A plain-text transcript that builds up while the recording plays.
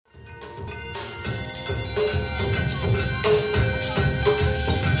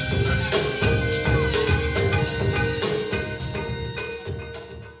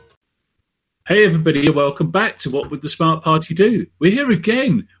Hey everybody, welcome back to What Would the Smart Party Do? We're here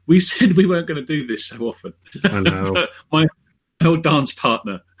again. We said we weren't going to do this so often. I know. But my old dance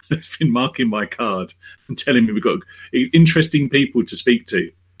partner has been marking my card and telling me we've got interesting people to speak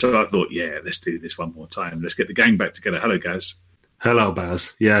to. So I thought, yeah, let's do this one more time. Let's get the gang back together. Hello, Gaz. Hello,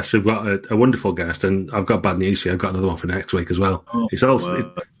 Baz. Yes, we've got a wonderful guest, and I've got bad news for you. I've got another one for next week as well. Oh, it's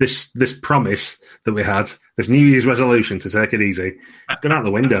also this promise that we had, this New Year's resolution to take it easy, it's gone out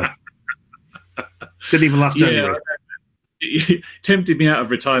the window. Didn't even last January. It tempted me out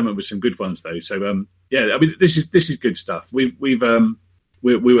of retirement with some good ones, though. So, I mean, this is good stuff. I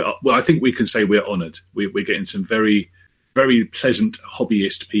think we can say we're honoured. We're getting some very, very pleasant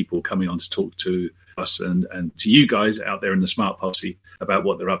hobbyist people coming on to talk to us and to you guys out there in the Smart Party about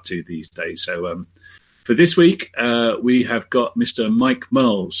what they're up to these days. So, for this week, we have got Mr. Mike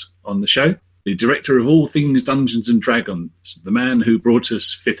Merles on the show, the director of all things Dungeons and Dragons, the man who brought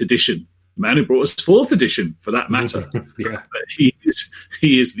us 5th edition. The man who brought us 4th edition, for that matter. Yeah. He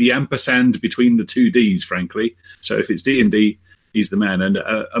is the ampersand between the two Ds, frankly. So if it's D&D, he's the man. And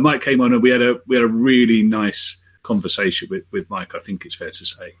Mike came on, and we had a really nice conversation with Mike, I think it's fair to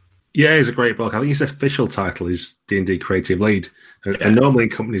say. Yeah, he's a great bloke. I think his official title is D&D Creative Lead. And normally in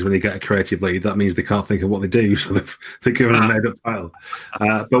companies, when they get a creative lead, that means they can't think of what they do, so they've given a made-up title.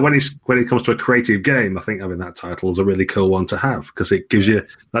 But when it comes to a creative game, I think having that title is a really cool one to have, because it gives you...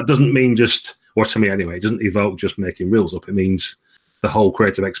 That doesn't mean just... Or to me anyway, it doesn't evoke just making rules up. It means the whole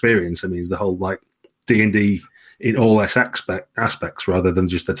creative experience. It means the whole, like, D&D in all its aspects rather than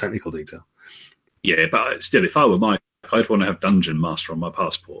just the technical detail. Yeah, but still, if I were Mike, I'd want to have Dungeon Master on my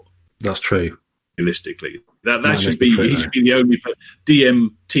passport. That's true. Realistically, that should be he should be the only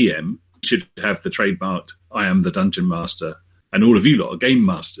TM should have the trademarked "I am the Dungeon Master," and all of you lot are game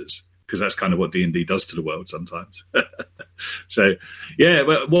masters, because that's kind of what D&D does to the world sometimes. So, yeah,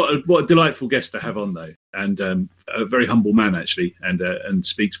 but what a delightful guest to have on though, and a very humble man actually, and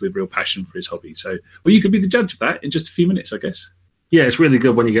speaks with real passion for his hobby. So, well, you could be the judge of that in just a few minutes, I guess. Yeah, it's really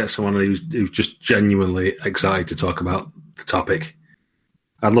good when you get someone who's just genuinely excited to talk about the topic.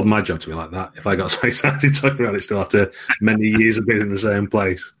 I'd love my job to be like that. If I got so excited talking about it still after many years of being in the same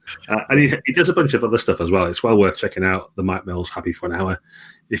place. And he does a bunch of other stuff as well. It's well worth checking out the Mike Mills Happy for an Hour.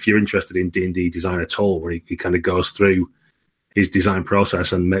 If you're interested in D&D design at all, where he kind of goes through his design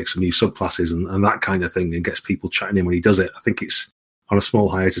process and makes some new subclasses and that kind of thing and gets people chatting in when he does it. I think it's on a small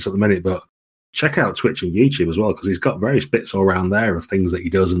hiatus at the minute, but check out Twitch and YouTube as well, because he's got various bits all around there of things that he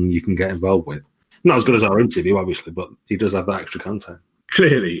does and you can get involved with. Not as good as our interview, obviously, but he does have that extra content.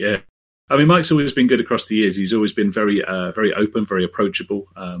 Clearly, yeah. I mean, Mike's always been good across the years. He's always been very, very open, very approachable.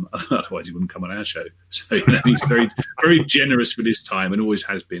 Otherwise, he wouldn't come on our show. So he's very, very generous with his time, and always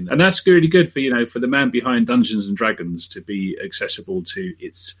has been. And that's really good for the man behind Dungeons and Dragons to be accessible to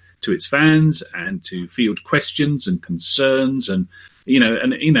its fans and to field questions and concerns, and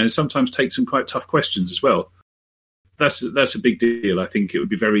sometimes take some quite tough questions as well. That's a big deal. I think it would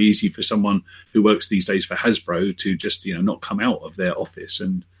be very easy for someone who works these days for Hasbro to just not come out of their office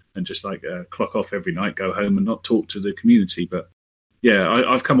and just clock off every night, go home and not talk to the community. But yeah,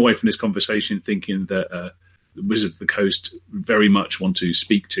 I've come away from this conversation thinking that Wizards of the Coast very much want to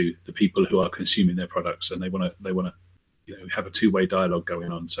speak to the people who are consuming their products, and they want to have a two-way dialogue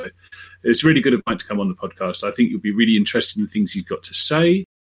going on. So it's really good of Mike to come on the podcast. I think you'll be really interested in the things he's got to say.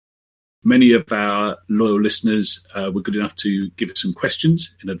 Many of our loyal listeners were good enough to give us some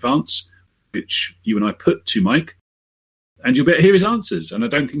questions in advance, which you and I put to Mike, and you'll be able to hear his answers. And I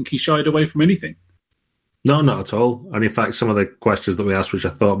don't think he shied away from anything. No, not at all. And in fact, some of the questions that we asked, which I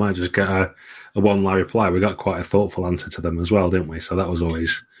thought might just get a one-line reply, we got quite a thoughtful answer to them as well, didn't we? So that was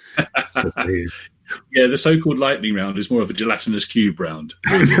always good to hear. Yeah, the so-called lightning round is more of a gelatinous cube round.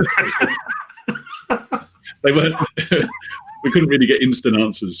 They weren't. We couldn't really get instant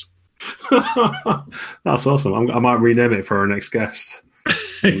answers. That's awesome. I might rename it for our next guest.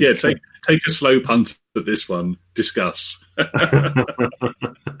 Yeah, take a slow punt at this one. Discuss.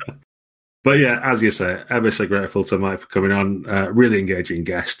 But yeah, as you say, ever so grateful to Mike for coming on. Really engaging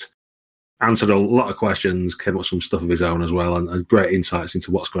guest. Answered a lot of questions, came up with some stuff of his own as well, and great insights into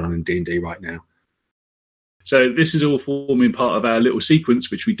what's going on in D&D right now. So this is all forming part of our little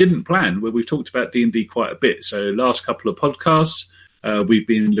sequence, which we didn't plan, where we've talked about D&D quite a bit. So last couple of podcasts, we've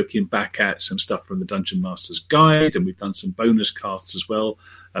been looking back at some stuff from the Dungeon Master's Guide, and we've done some bonus casts as well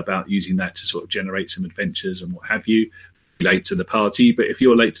about using that to sort of generate some adventures and what have you. Late to the party, but if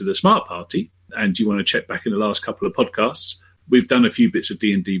you're late to the Smart Party and you want to check back in the last couple of podcasts, we've done a few bits of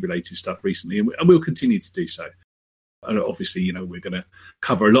D&D related stuff recently, and we'll continue to do so. And obviously, we're going to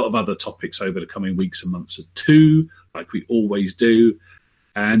cover a lot of other topics over the coming weeks and months too, like we always do.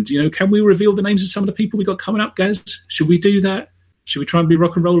 And, can we reveal the names of some of the people we got coming up, Gaz? Should we do that? Should we try and be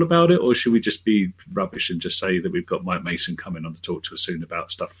rock and roll about it, or should we just be rubbish and just say that we've got Mike Mason coming on to talk to us soon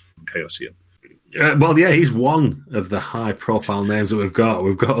about stuff from Chaosium? He's one of the high-profile names that we've got.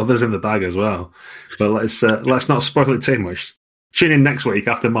 We've got others in the bag as well. But let's not spoil it too much. Tune in next week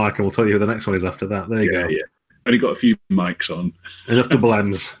after Mike, and we'll tell you who the next one is after that. There you go. Yeah. Only got a few mics on. Enough double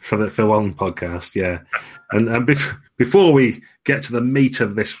M's for one podcast, yeah. And before we get to the meat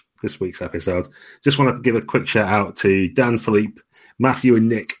of this week's episode, just want to give a quick shout out to Dan, Philippe, Matthew, and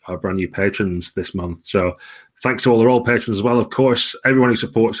Nick, our brand new patrons this month. So thanks to all our old patrons as well. Of course, everyone who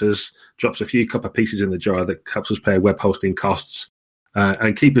supports us drops a few copper pieces in the jar that helps us pay web hosting costs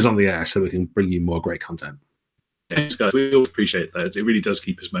and keep us on the air so we can bring you more great content. Thanks, guys. We all appreciate that. It really does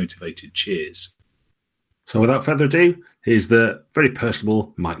keep us motivated. Cheers. So without further ado, here's the very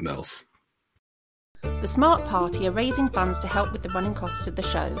personable Mike Mills. The Smart Party are raising funds to help with the running costs of the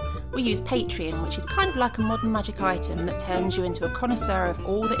show. We use Patreon, which is kind of like a modern magic item that turns you into a connoisseur of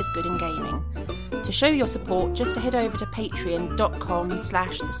all that is good in gaming. To show your support, just head over to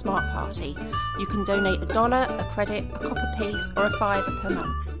patreon.com/thesmartparty. You can donate $1, a credit, a copper piece, or a $5 per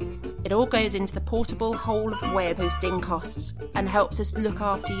month. It all goes into the portable whole of web hosting costs and helps us look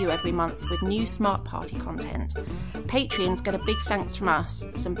after you every month with new Smart Party content. Patreons get a big thanks from us,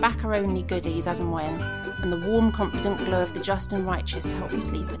 some backer-only goodies as and when, and the warm, confident glow of the just and righteous to help you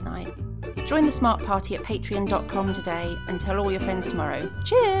sleep at night. Join the Smart Party at patreon.com today and tell all your friends tomorrow.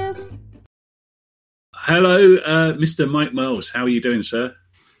 Cheers! Hello, Mr. Mike Mills. How are you doing, sir?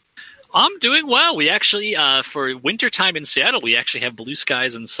 I'm doing well. We actually, for wintertime in Seattle, we actually have blue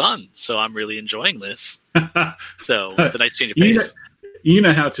skies and sun. So I'm really enjoying this. So it's a nice change of pace. You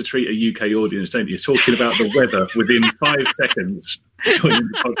know how to treat a UK audience, don't you? Talking about the weather within 5 seconds joining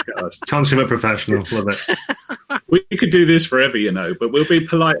the podcast. Consummate professional. Love it. We could do this forever, but we'll be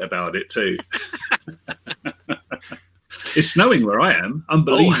polite about it too. It's snowing where I am,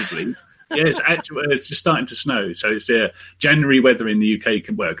 unbelievably. Oh. Yeah, it's just starting to snow. So it's January weather in the UK. It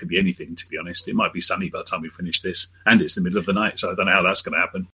could be anything, to be honest. It might be sunny by the time we finish this. And it's the middle of the night, so I don't know how that's going to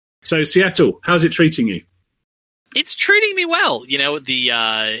happen. So Seattle, how's it treating you? It's treating me well.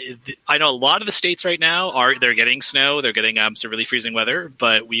 I know a lot of the states right now they're getting snow. They're getting some really freezing weather.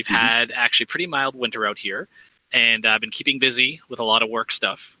 But we've had actually pretty mild winter out here. And I've been keeping busy with a lot of work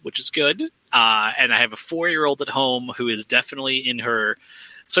stuff, which is good. And I have a 4-year-old at home who is definitely in her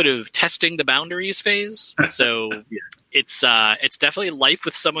sort of testing the boundaries phase. So it's definitely life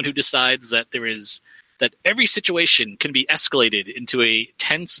with someone who decides that that every situation can be escalated into a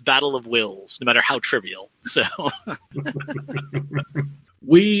tense battle of wills, no matter how trivial. So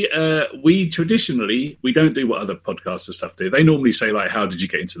we traditionally, we don't do what other podcasts and stuff do. They normally say, like, how did you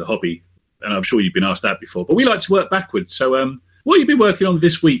get into the hobby? And I'm sure you've been asked that before, but we like to work backwards. So what have you been working on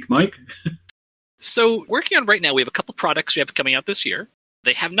this week, Mike? So working on right now, we have a couple products we have coming out this year.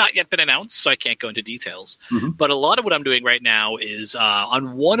 They have not yet been announced, so I can't go into details. Mm-hmm. But a lot of what I'm doing right now is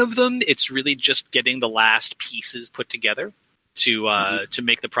on one of them, it's really just getting the last pieces put together to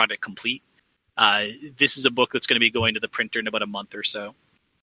make the product complete. This is a book that's going to be going to the printer in about a month or so.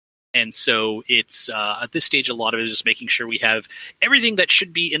 And so it's at this stage, a lot of it is just making sure we have everything that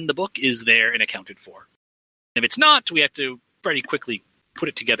should be in the book is there and accounted for. And if it's not, we have to pretty quickly put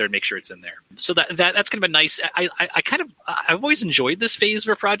it together and make sure it's in there. So that's kind of a nice. I've always enjoyed this phase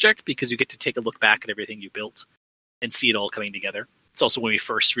of a project because you get to take a look back at everything you built and see it all coming together. It's also when we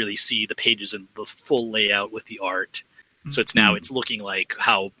first really see the pages and the full layout with the art. So it's looking like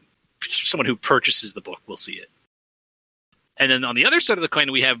how someone who purchases the book will see it. And then on the other side of the coin,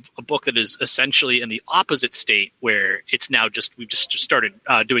 we have a book that is essentially in the opposite state, where it's now we've just started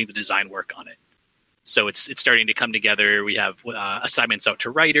doing the design work on it. So it's starting to come together. We have assignments out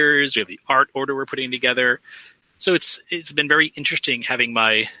to writers. We have the art order we're putting together. So it's been very interesting having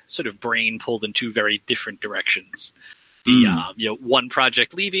my sort of brain pulled in two very different directions. The one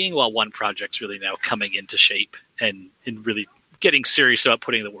project leaving while one project's really now coming into shape and really getting serious about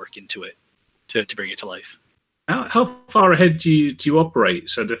putting the work into it to bring it to life. How far ahead do you operate?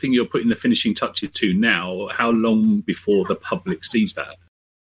 So the thing you're putting the finishing touches to now, how long before the public sees that?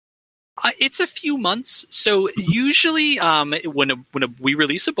 It's a few months. So usually when we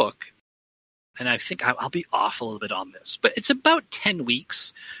release a book, and I think I'll be off a little bit on this, but it's about 10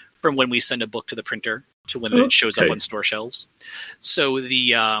 weeks from when we send a book to the printer to when it shows up on store shelves. So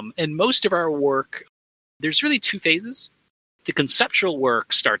and most of our work, there's really two phases. The conceptual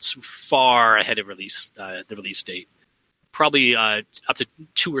work starts far ahead of the release date, probably up to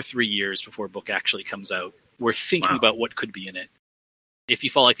 2 or 3 years before a book actually comes out. We're thinking about what could be in it. If you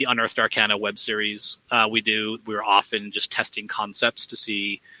follow like the Unearthed Arcana web series, we're often just testing concepts to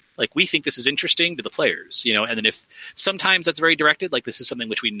see, like, we think this is interesting to the players, and then if sometimes that's very directed, like this is something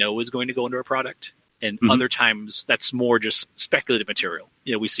which we know is going to go into a product, and other times that's more just speculative material.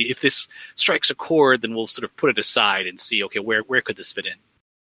 We see if this strikes a chord, then we'll sort of put it aside and see, okay, where could this fit in?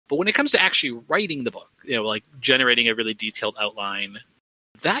 But when it comes to actually writing the book, like generating a really detailed outline,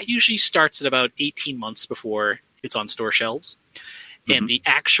 that usually starts at about 18 months before it's on store shelves. And the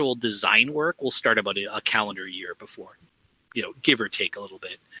actual design work will start about a calendar year before, give or take a little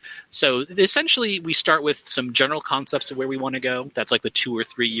bit. So essentially, we start with some general concepts of where we want to go. That's like the 2 or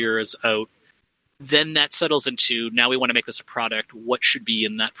 3 years out. Then that settles into, now we want to make this a product. What should be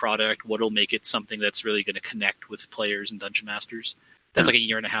in that product? What will make it something that's really going to connect with players and dungeon masters? That's like a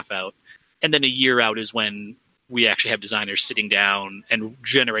year and a half out. And then a year out is when we actually have designers sitting down and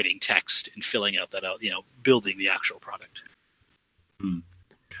generating text and filling out that out, building the actual product.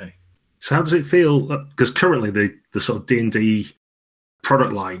 Okay. So how does it feel? Because currently the sort of D&D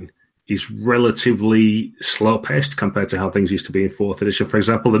product line is relatively slow-paced compared to how things used to be in 4th edition. For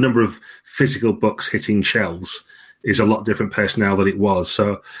example, the number of physical books hitting shelves is a lot different pace now than it was.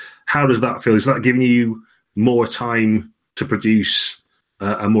 So how does that feel? Is that giving you more time to produce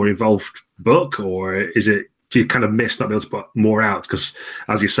a more involved book, or do you kind of miss not being able to put more out? Because,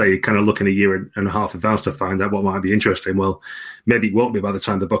 as you say, you're kind of looking a year and a half advance to find out what might be interesting. Well, maybe it won't be by the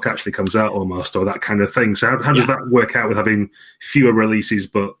time the book actually comes out almost, or that kind of thing. So how does that work out with having fewer releases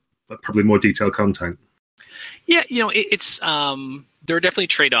but probably more detailed content? Yeah, it's there are definitely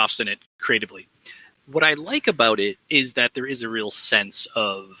trade-offs in it creatively. What I like about it is that there is a real sense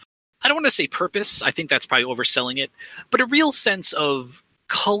of, I don't want to say purpose, I think that's probably overselling it, but a real sense of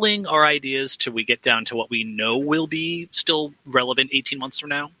culling our ideas till we get down to what we know will be still relevant 18 months from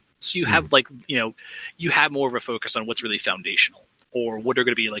now. So you have you have more of a focus on what's really foundational, or what are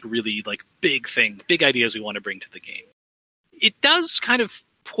going to be like really like big ideas we want to bring to the game. It does kind of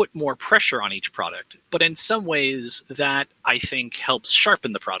put more pressure on each product, but in some ways that I think helps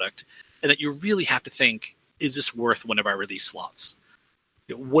sharpen the product, and that you really have to think, is this worth one of our release slots?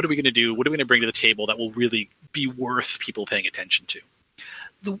 What are we going to do? What are we going to bring to the table that will really be worth people paying attention to?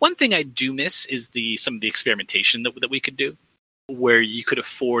 The one thing I do miss is some of the experimentation that we could do, where you could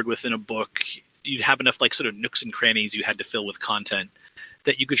afford within a book, you'd have enough like sort of nooks and crannies you had to fill with content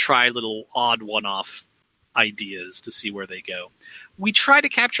that you could try little odd one-off ideas to see where they go. We try to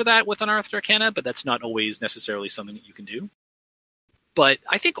capture that with Unearthed Arcana, but that's not always necessarily something that you can do. But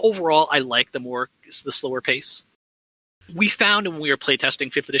I think overall, I like the slower pace. We found when we were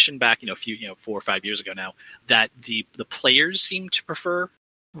playtesting 5th edition back, 4 or 5 years ago now, that the players seem to prefer.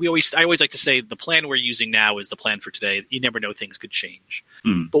 I always like to say the plan we're using now is the plan for today. You never know, things could change.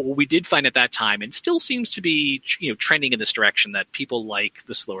 But what we did find at that time, and still seems to be trending in this direction, that people like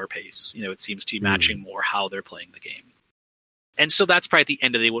the slower pace. It seems to be matching more how they're playing the game. And so that's probably at the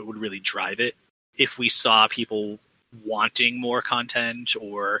end of the day what would really drive it. If we saw people wanting more content,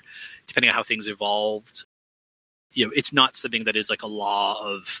 or depending on how things evolved, it's not something that is like a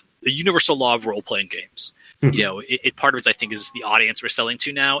universal law of role-playing games. Part of it, I think, is the audience we're selling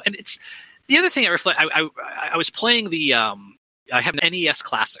to now. And it's the other thing I was playing I have an NES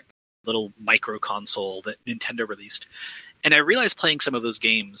Classic, little micro console that Nintendo released. And I realized playing some of those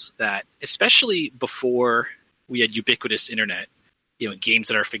games that, especially before we had ubiquitous internet,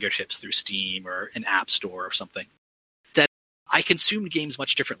 games at our fingertips through Steam or an app store or something, that I consumed games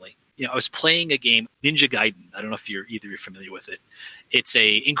much differently. I was playing a game, Ninja Gaiden. I don't know if you're familiar with it. It's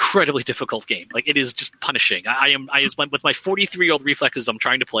a incredibly difficult game. Like, it is just punishing. With my 43-year-old reflexes, I'm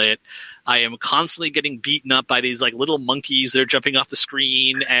trying to play it. I am constantly getting beaten up by these like little monkeys that are jumping off the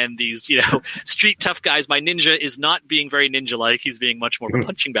screen, and these street tough guys. My ninja is not being very ninja-like. He's being much more of a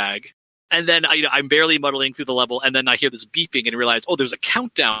punching bag. And then I'm barely muddling through the level, and then I hear this beeping and realize, there's a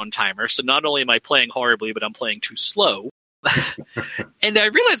countdown timer. So not only am I playing horribly, but I'm playing too slow. And I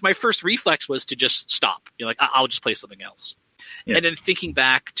realized my first reflex was to just stop. I'll just play something else. Yeah. And then thinking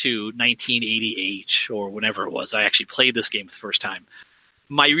back to 1988 or whenever it was, I actually played this game the first time.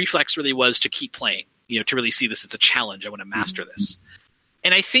 My reflex really was to keep playing, to really see this as a challenge. I want to master this.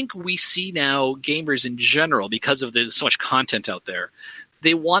 And I think we see now gamers in general, because of there's so much content out there,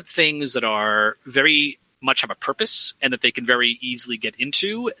 they want things that are very much have a purpose and that they can very easily get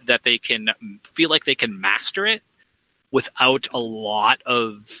into, that they can feel like they can master it without a lot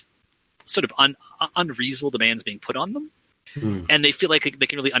of sort of unreasonable demands being put on them. And they feel like they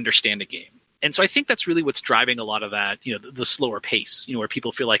can really understand a game. And so I think that's really what's driving a lot of that, the slower pace, where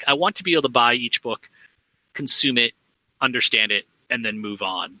people feel like, I want to be able to buy each book, consume it, understand it, and then move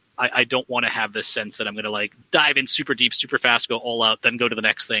on. I don't want to have this sense that I'm going to like dive in super deep, super fast, go all out, then go to the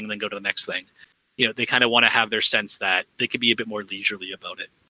next thing, then go to the next thing. They kind of want to have their sense that they could be a bit more leisurely about it.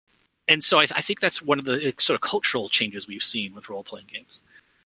 And so I think that's one of the sort of cultural changes we've seen with role-playing games.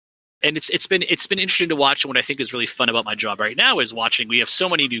 And it's been interesting to watch. And what I think is really fun about my job right now is watching. We have so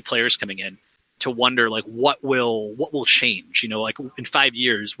many new players coming in to wonder like what will change. Like in 5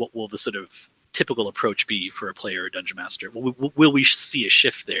 years, what will the sort of typical approach be for a player or dungeon master? Will we see a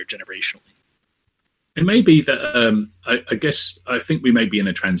shift there generationally? It may be that I think we may be in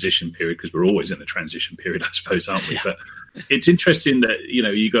a transition period, because we're always in a transition period, I suppose, aren't we? Yeah. But it's interesting that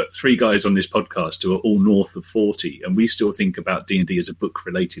you got 3 guys on this podcast who are all north of 40, and we still think about D&D as a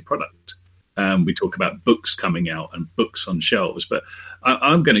book-related product. We talk about books coming out and books on shelves, but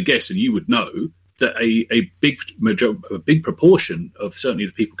I'm going to guess, and you would know, that a big proportion of certainly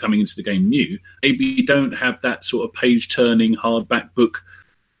the people coming into the game new maybe don't have that sort of page-turning hardback book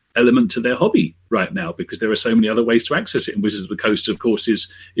element to their hobby right now, because there are so many other ways to access it. And Wizards of the Coast, of course,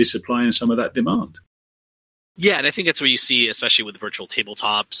 is supplying some of that demand. Yeah, and I think that's what you see, especially with virtual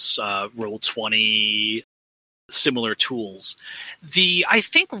tabletops, Roll20, similar tools. I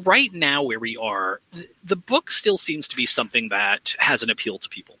think right now where we are, the book still seems to be something that has an appeal to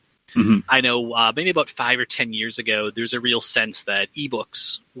people. Mm-hmm. I know maybe about 5 or 10 years ago, there's a real sense that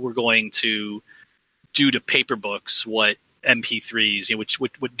ebooks were going to do to paper books what MP3s,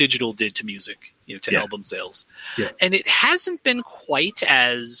 what digital did to music, to album sales. Yeah. And it hasn't been quite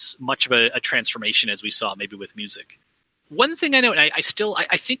as much of a transformation as we saw maybe with music. One thing I know, and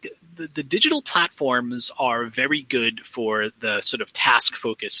I think the digital platforms are very good for the sort of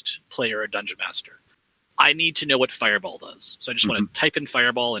task-focused player or dungeon master. I need to know what Fireball does. So I just want to type in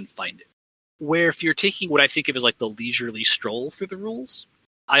Fireball and find it. Where if you're taking what I think of as like the leisurely stroll through the rules,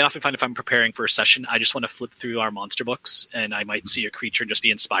 I often find if I'm preparing for a session, I just want to flip through our monster books, and I might see a creature and just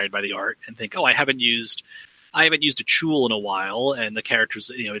be inspired by the art and think, I haven't used a Chul in a while, and the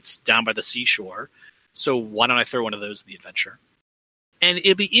characters, it's down by the seashore. So why don't I throw one of those in the adventure? And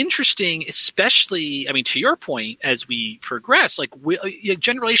it'll be interesting, especially, to your point, as we progress, like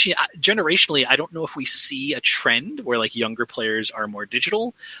generationally, I don't know if we see a trend where like younger players are more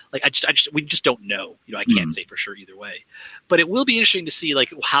digital. Like we just don't know. I can't say for sure either way. But it will be interesting to see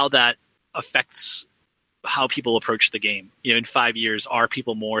like how that affects how people approach the game. In 5 years, are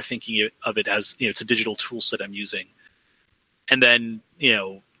people more thinking of it as it's a digital tool set I'm using, and then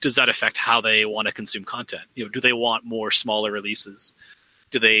does that affect how they want to consume content? Do they want more smaller releases?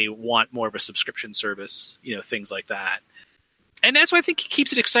 Do they want more of a subscription service? Things like that. And that's why I think it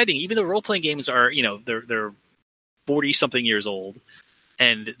keeps it exciting. Even though role-playing games are, they're 40-something years old,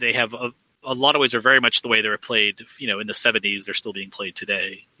 and they have a lot of ways are very much the way they were played, in the 70s. They're still being played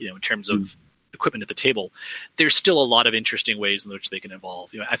today, in terms of equipment at the table. There's still a lot of interesting ways in which they can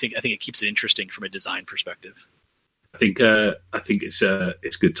evolve. I think it keeps it interesting from a design perspective. I think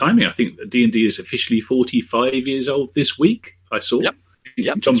it's good timing. I think D&D is officially 45 years old this week. I saw.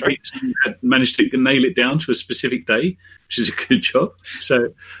 Yep, Tom Peterson had managed to nail it down to a specific day, which is a good job.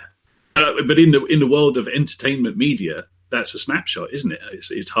 So, but in the world of entertainment media, that's a snapshot, isn't it?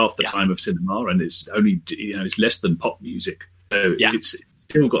 It's half the time of cinema, and it's only it's less than pop music. So it's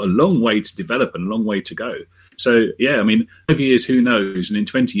still got a long way to develop and a long way to go. So 5 years, who knows? And in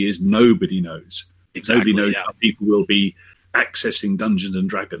 20 years, nobody knows. Nobody knows how people will be accessing Dungeons and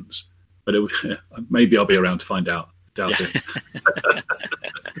Dragons. But maybe I'll be around to find out. Doubt it.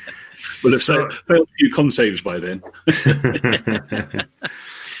 We'll have failed a few con saves by then.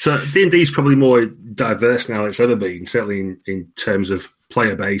 So D&D is probably more diverse now than it's ever been, certainly in terms of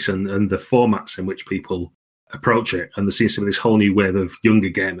player base and the formats in which people approach it. And there seems to be this whole new wave of younger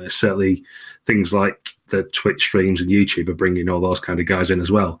gamers. Certainly things like the Twitch streams and YouTube are bringing all those kind of guys in as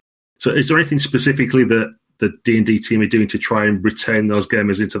well. So is there anything specifically that the D&D team are doing to try and retain those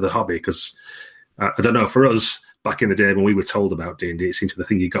gamers into the hobby? Because I don't know, for us, back in the day when we were told about D&D, it seemed to be the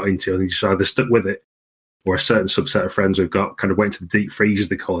thing you got into and you just either stuck with it, or a certain subset of friends we've got kind of went to the deep freeze, as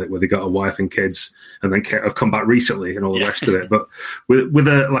they call it, where they got a wife and kids and then have come back recently and all the rest of it. But with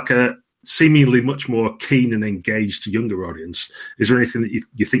a seemingly much more keen and engaged younger audience, is there anything that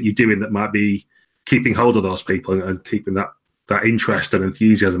you think you're doing that might be keeping hold of those people and keeping that interest and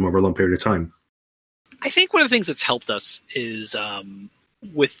enthusiasm over a long period of time? I think one of the things that's helped us is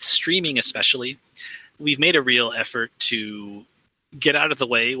with streaming especially, we've made a real effort to get out of the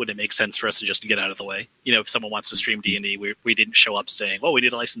way when it makes sense for us to just get out of the way. If someone wants to stream D&D, we didn't show up saying, we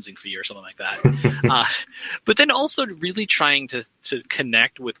need a licensing fee or something like that. But then also really trying to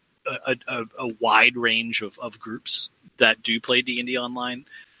connect with a wide range of groups that do play D&D online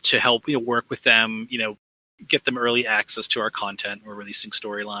to help work with them. get them early access to our content. We're releasing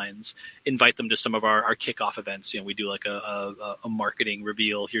storylines, invite them to some of our kickoff events. We do like a marketing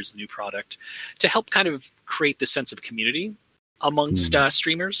reveal. Here's the new product to help kind of create this sense of community amongst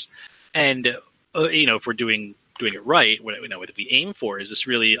streamers. And, if we're doing it right, what we aim for is this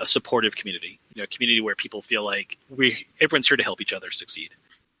really a supportive community, a community where people feel like everyone's here to help each other succeed.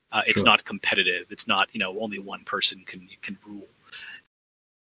 It's not competitive. It's not, only one person can rule.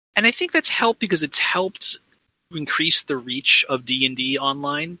 And I think that's helped because it's helped increase the reach of D&D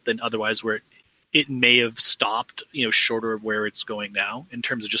online than otherwise where it may have stopped, shorter of where it's going now in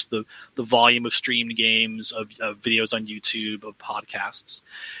terms of just the volume of streamed games, of videos on YouTube, of podcasts.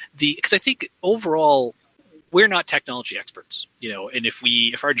 Because I think overall, we're not technology experts, and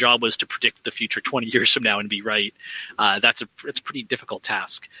if our job was to predict the future 20 years from now and be right, it's a pretty difficult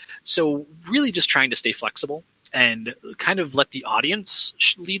task. So really just trying to stay flexible and kind of let the audience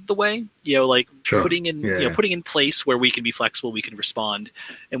lead the way, putting in place where we can be flexible, we can respond,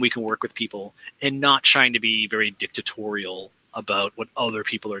 and we can work with people, and not trying to be very dictatorial about what other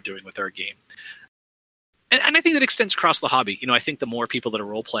people are doing with our game. And I think that extends across the hobby. I think the more people that are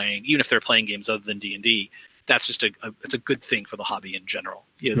role playing, even if they're playing games other than D&D, that's just it's a good thing for the hobby in general.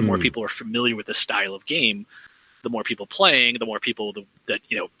 The more people are familiar with this style of game, the more people playing, the more people that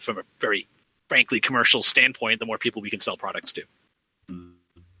from a very frankly commercial standpoint, the more people we can sell products to.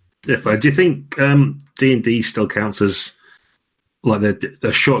 Do you think D&D still counts as like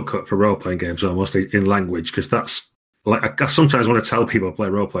the shortcut for role playing games almost in language? Because that's like I sometimes want to tell people to play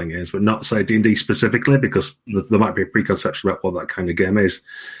role playing games, but not say D&D specifically because there might be a preconception about what that kind of game is.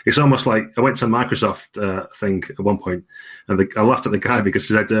 It's almost like I went to a Microsoft thing at one point, and I laughed at the guy because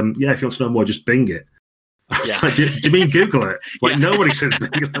he said, "If you want to know more, just Bing it." I was like, do you mean Google it? Like nobody says Bing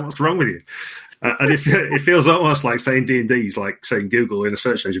it. What's wrong with you? And it feels almost like saying D&D is like saying Google in a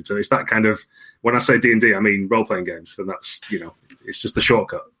search engine. So it's that kind of, when I say D&D, I mean role-playing games. And that's, it's just a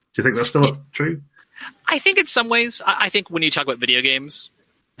shortcut. Do you think that's still true? I think in some ways, I think when you talk about video games,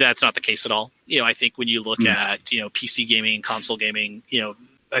 that's not the case at all. I think when you look at, PC gaming, console gaming,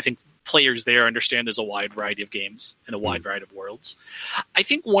 I think players there understand there's a wide variety of games and a wide variety of worlds. I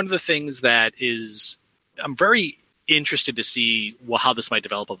think one of the things that I'm very interested to see how this might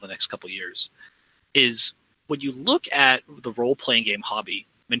develop over the next couple of years is when you look at the role-playing game hobby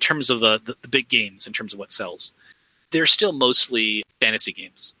in terms of the big games, in terms of what sells, they're still mostly fantasy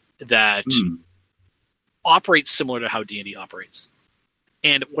games that operate similar to how D&D operates.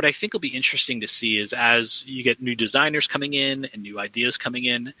 And what I think will be interesting to see is as you get new designers coming in and new ideas coming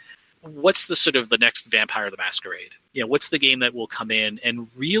in, what's the sort of the next Vampire the Masquerade? What's the game that will come in and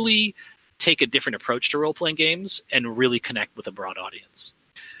really take a different approach to role-playing games and really connect with a broad audience?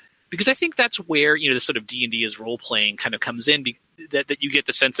 Because I think that's where, this sort of D&D as role-playing kind of comes in, that you get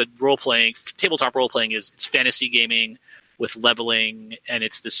the sense that role-playing, tabletop role-playing it's fantasy gaming with leveling, and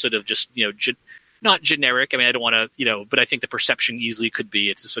it's this sort of just, not generic. I mean, I don't want to, but I think the perception easily could be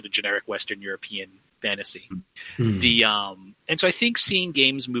it's a sort of generic Western European fantasy. And so I think seeing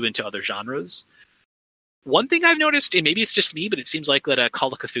games move into other genres, one thing I've noticed, and maybe it's just me, but it seems like that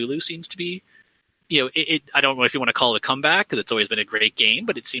Call of Cthulhu seems to be, I don't know if you want to call it a comeback because it's always been a great game,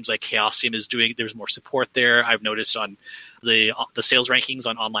 but it seems like Chaosium there's more support there. I've noticed on the sales rankings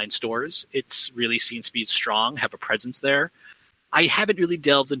on online stores, it's really seems to be strong, have a presence there. I haven't really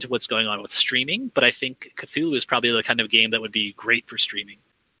delved into what's going on with streaming, but I think Cthulhu is probably the kind of game that would be great for streaming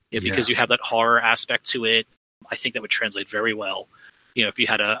because you have that horror aspect to it. I think that would translate very well. If you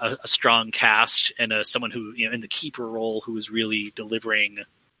had a strong cast and someone who, in the keeper role who is really delivering,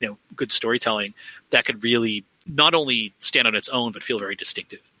 good storytelling, that could really not only stand on its own, but feel very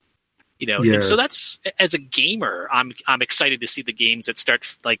distinctive. And so that's, as a gamer, I'm excited to see the games that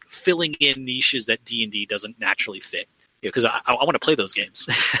start like filling in niches that D&D doesn't naturally fit. Because I want to play those games.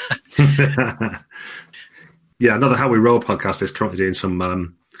 Another How We Roll podcast is currently doing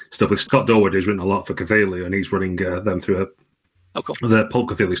some stuff with Scott Dorward, who's written a lot for Cthulhu, and he's running them through the Pulp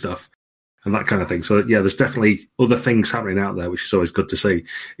Cthulhu stuff and that kind of thing. So, there's definitely other things happening out there, which is always good to see.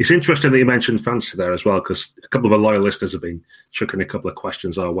 It's interesting that you mentioned fantasy there as well, because a couple of our loyal listeners have been chucking a couple of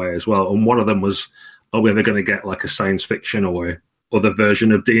questions our way as well. And one of them was, are we ever going to get like a science fiction or other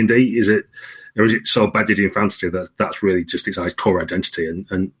version of D&D? Is it so bedded in fantasy that that's really just its core identity, and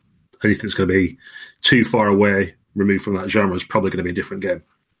anything that's going to be too far away, removed from that genre, is probably going to be a different game?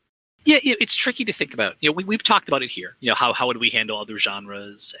 Yeah, it's tricky to think about. We've talked about it here. How would we handle other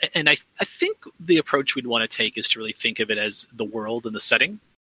genres? And I think the approach we'd want to take is to really think of it as the world and the setting.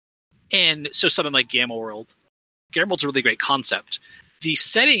 And so something like Gamma World. Gamma World's a really great concept. The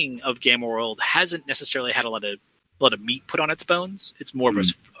setting of Gamma World hasn't necessarily had a lot of lot of meat put on its bones. It's more of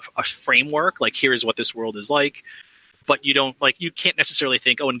a framework. Like, here is what this world is like. But you can't necessarily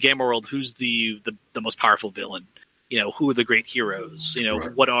think, in Gamma World, who's the most powerful villain? Who are the great heroes?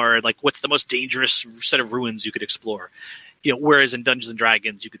 Right. What's the most dangerous set of ruins you could explore? Whereas in Dungeons and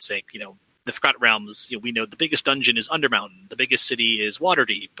Dragons, you could say, the Forgotten Realms, we know the biggest dungeon is Undermountain. The biggest city is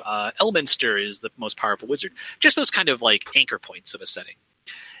Waterdeep. Elminster is the most powerful wizard. Just those kind of anchor points of a setting.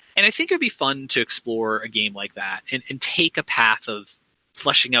 And I think it'd be fun to explore a game like that and take a path of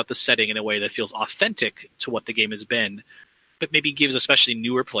fleshing out the setting in a way that feels authentic to what the game has been, but maybe gives especially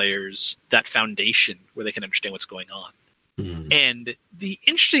newer players that foundation where they can understand what's going on. And the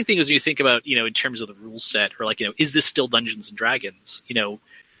interesting thing is when you think about, in terms of the rule set, or is this still Dungeons and Dragons?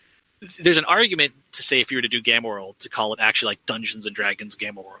 There's an argument to say, if you were to do Gamma World, to call it actually Dungeons and Dragons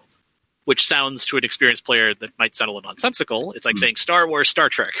Gamma World, which sounds to an experienced player that might sound a little nonsensical. It's like saying Star Wars, Star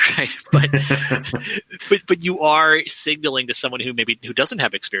Trek, right? But you are signaling to someone who doesn't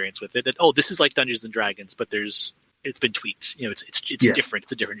have experience with it that, this is like Dungeons and Dragons, but it's been tweaked. It's different.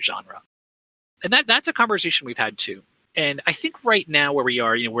 It's a different genre. And that's a conversation we've had too. And I think right now where we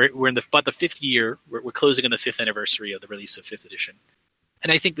are, we're in about the fifth year. We're closing on the 5th anniversary of the release of 5th edition.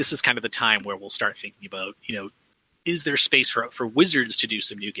 And I think this is kind of the time where we'll start thinking about, is there space for Wizards to do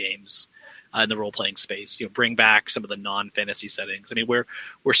some new games in the role-playing space? Bring back some of the non-fantasy settings. I mean,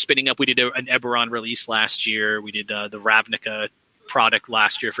 we're spinning up. We did an Eberron release last year. We did the Ravnica product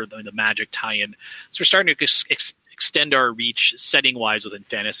last year for the Magic tie-in. So we're starting to extend our reach setting-wise within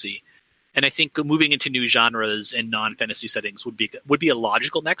fantasy. And I think moving into new genres and non-fantasy settings would be a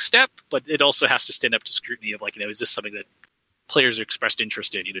logical next step. But it also has to stand up to scrutiny of is this something that players are expressed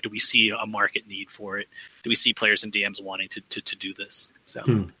interest in? Do we see a market need for it? Do we see players and DMs wanting to do this?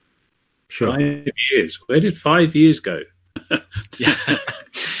 So, sure. 5 years. Where did 5 years go? Yeah,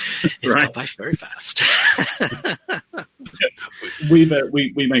 it's gone by very fast.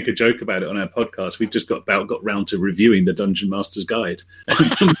 We make a joke about it on our podcast. We've just got round to reviewing the Dungeon Master's Guide.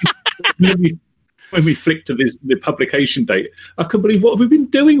 When we flick to the publication date, I couldn't believe what have we been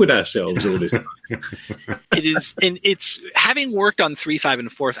doing with ourselves all this time. It is, and it's having worked on 3, 5, and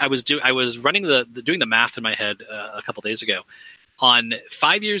 4th. I was running doing the math in my head a couple days ago. On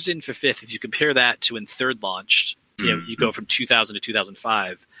 5 years in for 5th, if you compare that to when 3rd launched, you go from 2000 to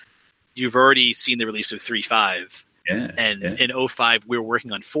 2005. You've already seen the release of 3.5, and in 05 we're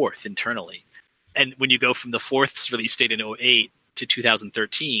working on 4th internally. And when you go from the 4th's release date in 08 to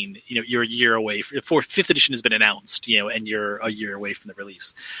 2013, you're a year away. 5th edition has been announced, and you're a year away from the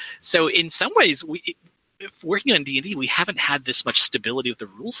release. So in some ways, working on D&D, we haven't had this much stability with the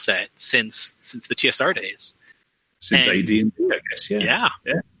rule set since the TSR days. Since AD&D, I guess. Yeah.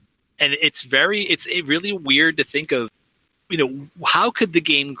 And it's really weird to think of, how could the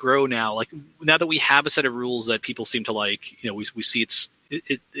game grow now? Now that we have a set of rules that people seem to like, we see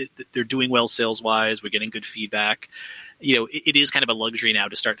they're doing well sales wise. We're getting good feedback. It is kind of a luxury now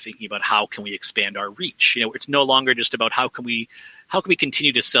to start thinking about how can we expand our reach. It's no longer just about how can we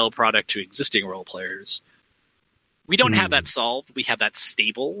continue to sell product to existing role players. We don't have that solved. We have that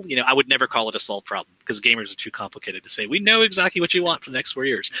stable. I would never call it a solved problem because gamers are too complicated to say, we know exactly what you want for the next 4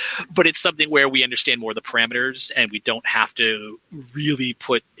 years. But it's something where we understand more of the parameters and we don't have to really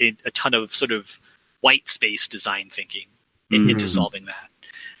put in a ton of sort of white space design thinking into solving that.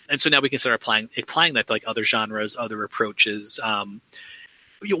 And so now we can start applying that to other genres, other approaches. One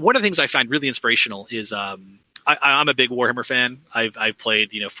of the things I find really inspirational is I'm a big Warhammer fan. I've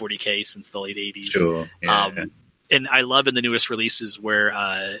played 40K since the late 80s. Sure. Yeah. And I love in the newest releases where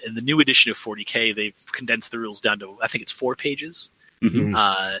in the new edition of 40K, they've condensed the rules down to, I think it's 4 pages. Age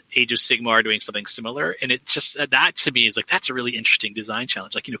of Sigmar doing something similar. And it just, that to me is that's a really interesting design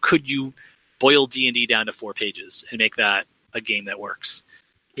challenge. Could you boil D&D down to 4 pages and make that a game that works?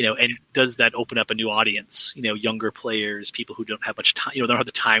 And does that open up a new audience? Younger players, people who don't have much time, don't have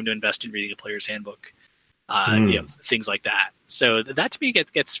the time to invest in reading a player's handbook. Things like that. So that to me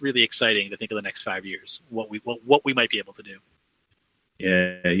gets really exciting to think of the next 5 years, what we might be able to do.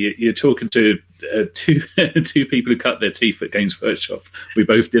 Yeah, you're talking to two people who cut their teeth at Games Workshop. We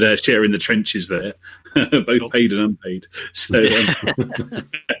both did our share in the trenches there, both paid and unpaid. So,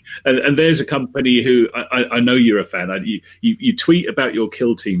 and there's a company who I know you're a fan. You tweet about your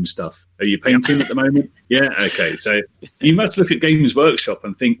Kill Team stuff. Are you painting at the moment? Yeah, okay. So you must look at Games Workshop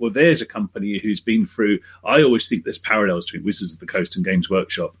and think, well, there's a company who's been through. I always think there's parallels between Wizards of the Coast and Games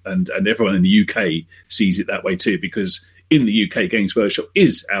Workshop, and everyone in the UK sees it that way too, because in the UK, Games Workshop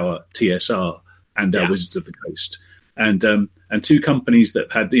is our TSR and our Wizards of the Coast. And two companies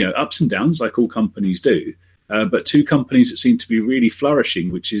that had ups and downs, like all companies do, but two companies that seem to be really flourishing,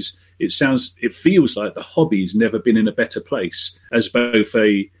 which is it feels like the hobby's never been in a better place as both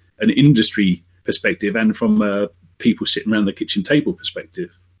an industry perspective and from people sitting around the kitchen table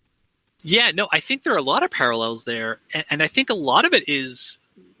perspective. Yeah, no, I think there are a lot of parallels there. And I think a lot of it is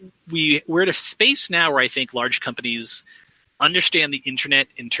we're at a space now where I think large companies understand the internet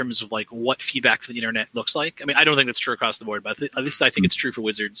in terms of like what feedback from the internet looks like. I mean, I don't think that's true across the board, but at least I think it's true for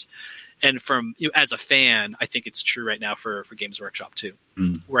Wizards. And from as a fan, I think it's true right now for Games Workshop too,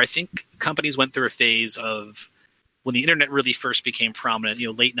 where I think companies went through a phase of when the internet really first became prominent,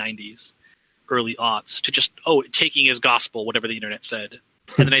 late 90s, early aughts, to just, taking as gospel whatever the internet said.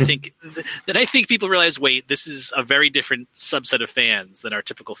 And then I think people realize, wait, this is a very different subset of fans than our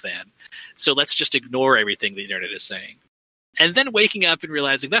typical fan. So let's just ignore everything the internet is saying. And then waking up and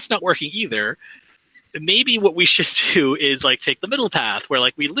realizing that's not working either. Maybe what we should do is like take the middle path where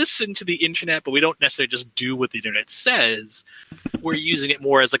like we listen to the internet, but we don't necessarily just do what the internet says. We're using it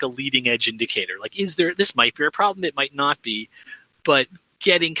more as like a leading edge indicator. Like, this might be a problem. It might not be, but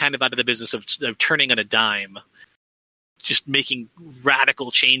getting kind of out of the business of turning on a dime, just making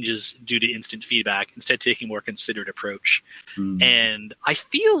radical changes due to instant feedback, instead taking a more considered approach. And I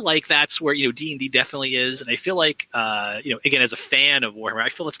feel like that's where, D&D definitely is. And I feel like, again, as a fan of Warhammer, I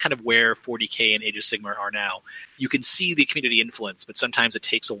feel that's kind of where 40K and Age of Sigmar are now. You can see the community influence, but sometimes it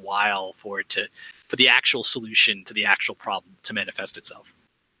takes a while for the actual solution to the actual problem to manifest itself.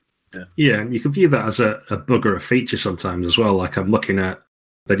 Yeah, and you can view that as a bug or a feature sometimes as well. Like I'm looking at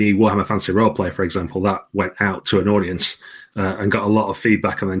the new Warhammer Fantasy Roleplay, for example, that went out to an audience and got a lot of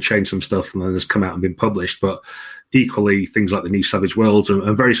feedback and then changed some stuff and then has come out and been published. But equally, things like the new Savage Worlds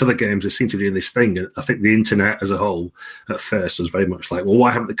and various other games that seem to be doing this thing. And I think the internet as a whole at first was very much like, well,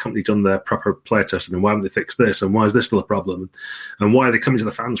 why haven't the company done their proper playtesting and why haven't they fixed this and why is this still a problem? And why are they coming to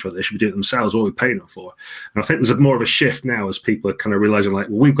the fans for it? They should be doing it themselves. What are we paying them for? And I think there's more of a shift now as people are kind of realizing like,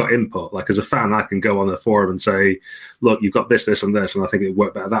 well, we've got input. Like as a fan, I can go on the forum and say, look, you've got this, this and this, and I think it would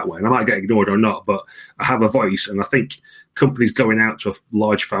work better that way. And I might get ignored or not, but I have a voice. And I think companies going out to a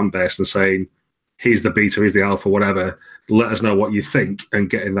large fan base and saying, here's the beta, here's the alpha, whatever, let us know what you think, and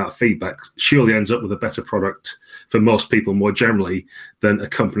getting that feedback surely ends up with a better product for most people more generally than a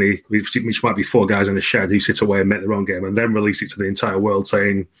company which might be four guys in a shed who sit away and make their own game and then release it to the entire world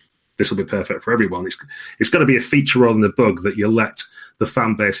saying this will be perfect for everyone. It's going to be a feature rather than a bug that you let the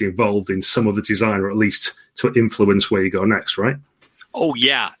fan base involved in some of the design, or at least to influence where you go next, right? Oh,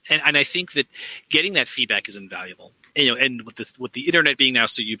 yeah. And I think that getting that feedback is invaluable. And with the internet being now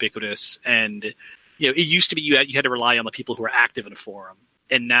so ubiquitous, and it used to be you had to rely on the people who were active in a forum,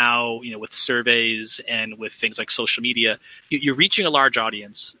 and now with surveys and with things like social media, you're reaching a large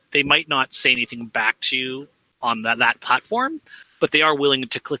audience. They might not say anything back to you on that platform, but they are willing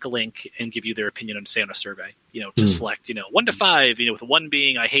to click a link and give you their opinion on, say, on a survey. To select 1 to 5, with 1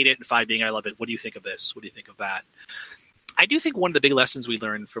 being I hate it and 5 being I love it. What do you think of this? What do you think of that? I do think one of the big lessons we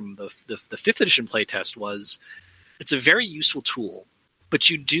learned from the 5th edition playtest was, it's a very useful tool,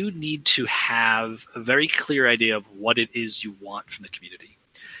 but you do need to have a very clear idea of what it is you want from the community.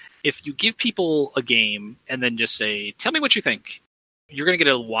 If you give people a game and then just say, tell me what you think, you're going to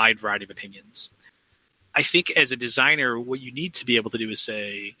get a wide variety of opinions. I think as a designer, what you need to be able to do is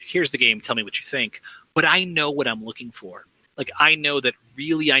say, here's the game, tell me what you think, but I know what I'm looking for. Like, I know that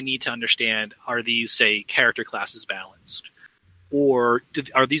really I need to understand, are these, say, character classes balanced? Or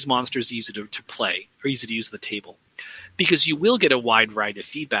are these monsters easy to play or easy to use at the table? Because you will get a wide variety of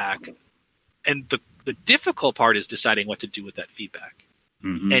feedback, and the difficult part is deciding what to do with that feedback.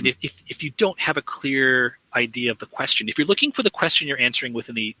 Mm-hmm. And if you don't have a clear idea of the question, if you're looking for the question you're answering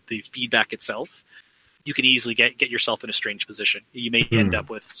within the feedback itself, you can easily get yourself in a strange position. You may end up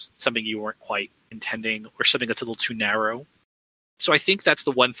with something you weren't quite intending, or something that's a little too narrow. So I think that's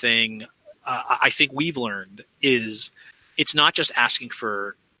the one thing I think we've learned is it's not just asking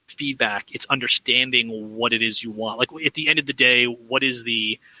for feedback, it's understanding what it is you want. Like, at the end of the day, what is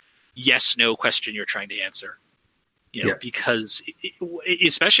the yes/no question you're trying to answer? Because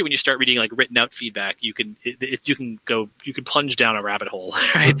especially when you start reading like written out feedback, you can plunge down a rabbit hole,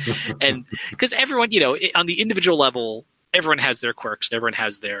 right? And because everyone, on the individual level, everyone has their quirks, and everyone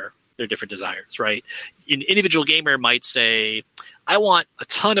has their different desires, right? An individual gamer might say, I want a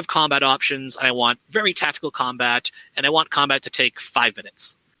ton of combat options, and I want very tactical combat, and I want combat to take 5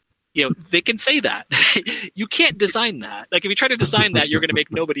 minutes. They can say that. You can't design that. Like, if you try to design that, you're going to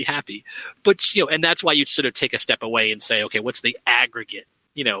make nobody happy. But, and that's why you sort of take a step away and say, okay, what's the aggregate,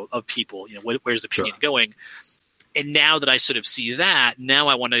 of people? Where's the opinion going? And now that I sort of see that, now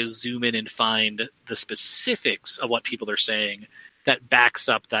I want to zoom in and find the specifics of what people are saying that backs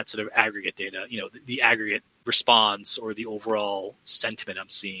up that sort of aggregate data, the aggregate response or the overall sentiment I'm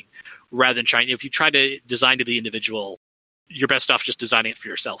seeing, rather than trying. If you try to design to the individual, you're best off just designing it for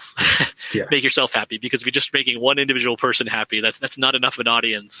yourself. Make yourself happy, because if you're just making one individual person happy, that's not enough of an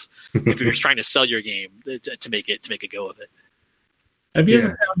audience. If you're just trying to sell your game to make a go of it. Have you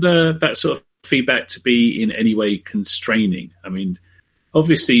ever found that sort of feedback to be in any way constraining? I mean,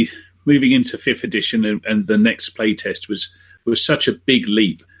 obviously, moving into 5th edition and the next playtest was such a big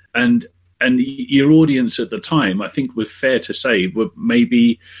leap, and your audience at the time, I think, was fair to say, were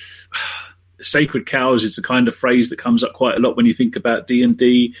maybe sacred cows is the kind of phrase that comes up quite a lot when you think about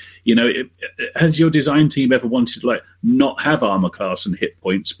D&D. You know, has your design team ever wanted to not have armor class and hit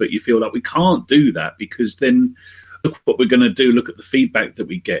points, but you feel like we can't do that because then look what we're going to do, look at the feedback that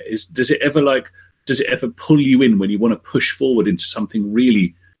we get? Does it ever pull you in when you want to push forward into something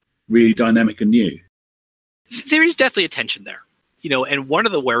really, really dynamic and new? There is definitely a tension there. You know, and one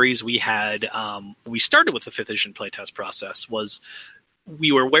of the worries we had when we started with the 5th edition playtest process was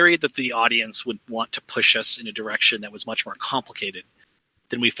we were worried that the audience would want to push us in a direction that was much more complicated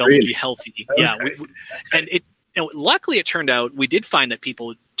than we felt would be healthy. Okay. Yeah, and luckily it turned out we did find that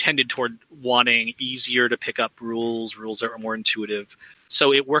people tended toward wanting easier to pick up rules that were more intuitive.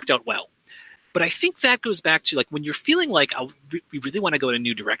 So it worked out well. But I think that goes back to when you're feeling like we really want to go in a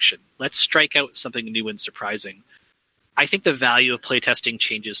new direction. Let's strike out something new and surprising. I think the value of playtesting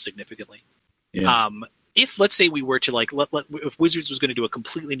changes significantly. Yeah. If, let's say, we were to if Wizards was going to do a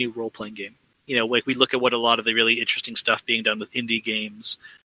completely new role-playing game, we look at what a lot of the really interesting stuff being done with indie games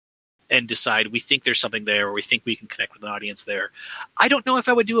and decide we think there's something there, or we think we can connect with an audience there. I don't know if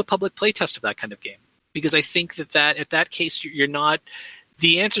I would do a public playtest of that kind of game, because I think that at that case, you're not,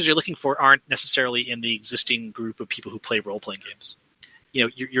 the answers you're looking for aren't necessarily in the existing group of people who play role-playing games.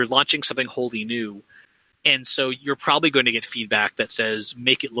 You're launching something wholly new, and so you're probably going to get feedback that says,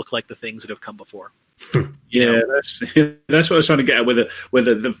 make it look like the things that have come before. Yeah, that's what I was trying to get at.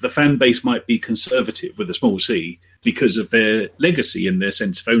 Whether the fan base might be conservative with a small c because of their legacy and their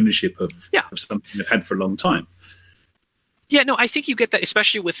sense of ownership of something they've had for a long time. Yeah, no, I think you get that,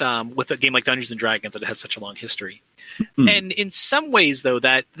 especially with a game like Dungeons and Dragons that has such a long history. And in some ways, though,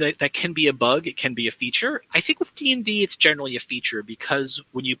 that can be a bug. It can be a feature. I think with D&D, it's generally a feature, because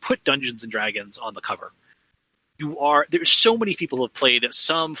when you put Dungeons and Dragons on the cover, there's so many people who have played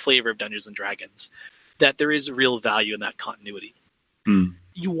some flavor of Dungeons and Dragons that there is real value in that continuity.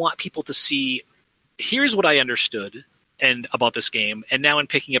 You want people to see, here's what I understood and about this game, and now in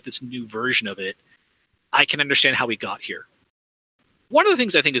picking up this new version of it, I can understand how we got here. One of the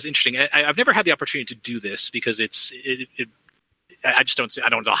things I think is interesting, I've never had the opportunity to do this because I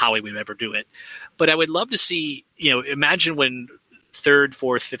don't know how we would ever do it, but I would love to see, imagine when 3rd,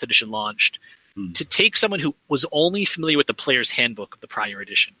 4th, 5th edition launched, to take someone who was only familiar with the player's handbook of the prior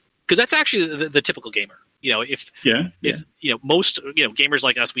edition, because that's actually the typical gamer. If most gamers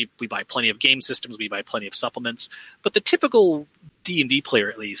like us, we buy plenty of game systems, we buy plenty of supplements, but the typical D&D player,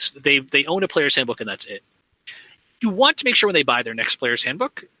 at least, they own a player's handbook and that's it. You want to make sure when they buy their next player's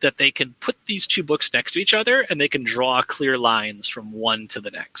handbook that they can put these two books next to each other and they can draw clear lines from one to the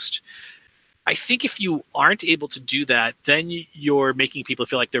next. I think if you aren't able to do that, then you're making people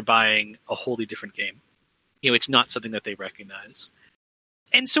feel like they're buying a wholly different game. It's not something that they recognize.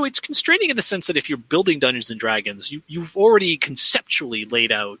 And so it's constraining in the sense that if you're building Dungeons and Dragons, you've already conceptually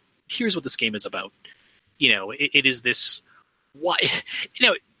laid out, here's what this game is about. It is this,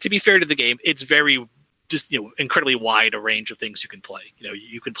 to be fair to the game, it's very just incredibly wide a range of things you can play.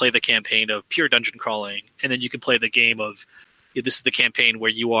 You can play the campaign of pure dungeon crawling, and then you can play the game of, this is the campaign where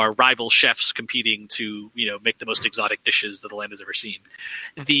you are rival chefs competing to make the most exotic dishes that the land has ever seen.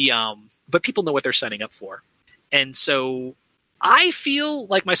 But people know what they're signing up for, and so I feel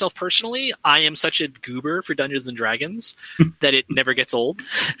like myself personally, I am such a goober for Dungeons and Dragons that it never gets old.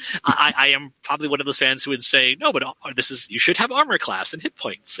 I am probably one of those fans who would say, no, but you should have armor class and hit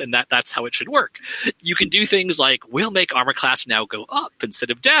points, and that's how it should work. You can do things like, we'll make armor class now go up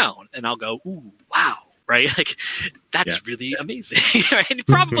instead of down, and I'll go, ooh, wow. Right? That's really amazing. And you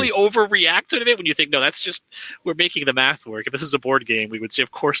probably overreact to it when you think, no, that's just, we're making the math work. If this is a board game, we would say,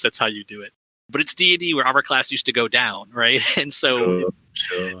 of course, that's how you do it. But it's D&D where armor class used to go down, right? And so,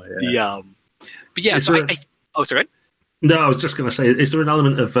 but yeah. Sorry. No, I was just going to say, is there an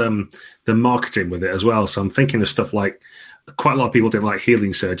element of the marketing with it as well? So I'm thinking of stuff like, quite a lot of people didn't like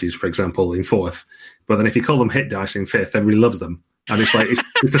healing surges, for example, in 4th. But then if you call them hit dice in 5th, everybody loves them. And it's like,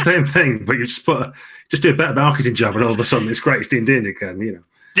 it's the same thing, but you just do a better marketing job, and all of a sudden it's great. It's D&D again,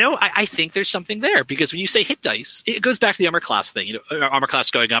 No, I think there's something there, because when you say hit dice, it goes back to the armor class thing, armor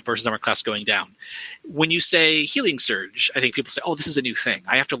class going up versus armor class going down. When you say healing surge, I think people say, oh, this is a new thing.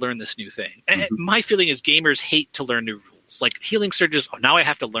 I have to learn this new thing. And my feeling is gamers hate to learn new rules. Like healing surges, oh, now I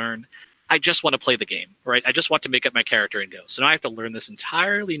have to learn. I just want to play the game, right? I just want to make up my character and go. So now I have to learn this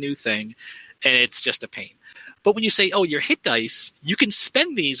entirely new thing, and it's just a pain. But when you say, oh, your hit dice, you can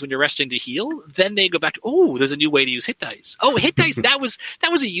spend these when you're resting to heal, then they go back to, oh, there's a new way to use hit dice. Oh, hit dice, that was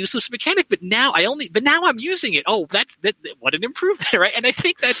a useless mechanic, but now I'm using it. Oh, that what an improvement, right? And I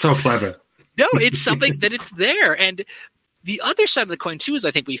think that's so clever. No, it's something that it's there. And the other side of the coin too is, I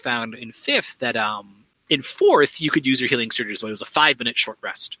think we found in 5th that in 4th you could use your healing surges when it was a 5-minute short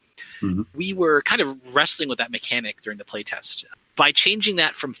rest. Mm-hmm. We were kind of wrestling with that mechanic during the playtest. By changing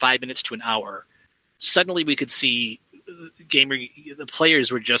that from 5 minutes to an hour, suddenly we could see the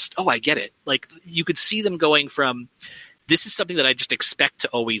players were just, oh, I get it. Like you could see them going from, this is something that I just expect to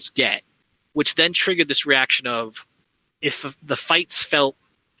always get, which then triggered this reaction of, if the fights felt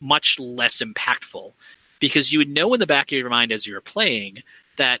much less impactful, because you would know in the back of your mind as you were playing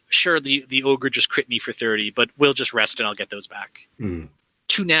that, sure, the ogre just crit me for 30, but we'll just rest and I'll get those back. Mm.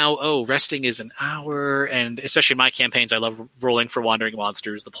 To now, oh, resting is an hour, and especially in my campaigns, I love rolling for wandering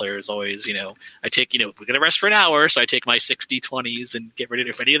monsters. The players always, I take, we're going to rest for an hour, so I take my 60 20s and get rid of,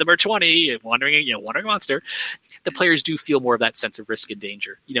 if any of them are 20, wandering monster. The players do feel more of that sense of risk and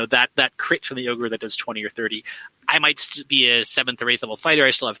danger. That crit from the ogre that does 20 or 30. I might be a 7th or 8th level fighter. I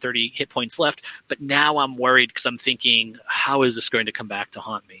still have 30 hit points left, but now I'm worried because I'm thinking, how is this going to come back to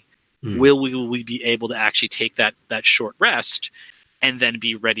haunt me? Mm. Will we be able to actually take that short rest and then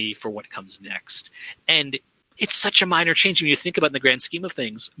be ready for what comes next? And it's such a minor change when you think about it in the grand scheme of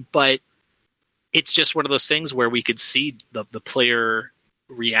things, but it's just one of those things where we could see the player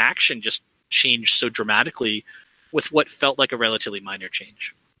reaction just change so dramatically with what felt like a relatively minor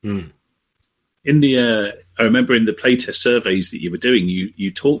change. Mm. I remember in the playtest surveys that you were doing, you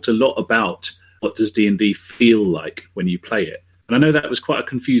talked a lot about what does D&D feel like when you play it. And I know that was quite a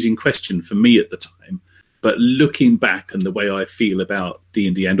confusing question for me at the time. But looking back, and the way I feel about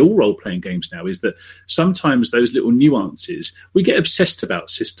D&D and all role-playing games now is that sometimes those little nuances, we get obsessed about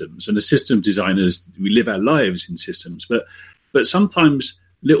systems, and as system designers, we live our lives in systems. But sometimes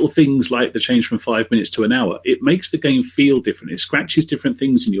little things like the change from 5 minutes to an hour, it makes the game feel different. It scratches different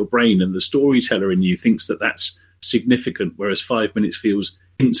things in your brain, and the storyteller in you thinks that that's significant, whereas 5 minutes feels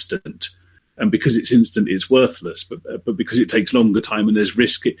instant. And because it's instant, it's worthless. But because it takes longer time and there's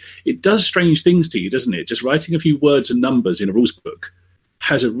risk, it does strange things to you, doesn't it? Just writing a few words and numbers in a rules book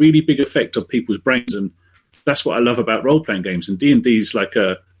has a really big effect on people's brains. And that's what I love about role-playing games. And D&D is like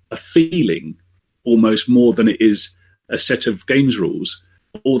a feeling almost more than it is a set of games rules.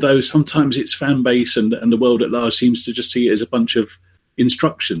 Although sometimes its fan base and the world at large seems to just see it as a bunch of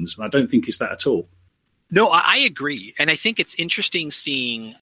instructions. And I don't think it's that at all. No, I agree. And I think it's interesting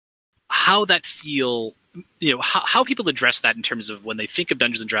seeing how that feel, how people address that in terms of when they think of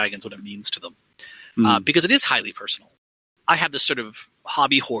Dungeons & Dragons, what it means to them. Because it is highly personal. I have this sort of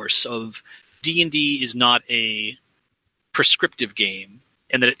hobby horse of D&D is not a prescriptive game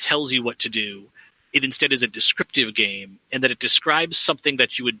and that it tells you what to do. It instead is a descriptive game, and that it describes something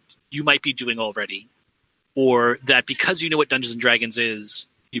that you might be doing already, or that because you know what Dungeons & Dragons is,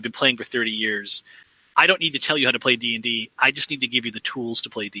 you've been playing for 30 years, I don't need to tell you how to play D&D. I just need to give you the tools to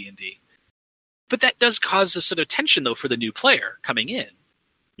play D&D. But that does cause a sort of tension, though, for the new player coming in.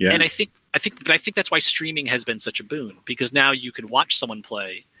 Yeah. And I think that's why streaming has been such a boon, because now you can watch someone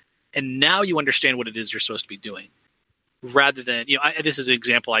play, and now you understand what it is you're supposed to be doing. Rather than, this is an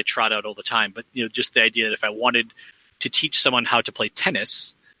example I trot out all the time, but just the idea that if I wanted to teach someone how to play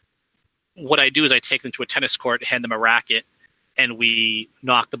tennis, what I do is I take them to a tennis court, hand them a racket, and we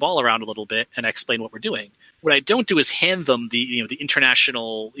knock the ball around a little bit and I explain what we're doing. What I don't do is hand them the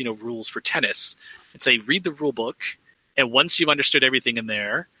international rules for tennis and say, read the rule book, and once you've understood everything in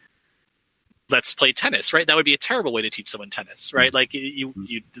there, let's play tennis, right? That would be a terrible way to teach someone tennis, right? Like you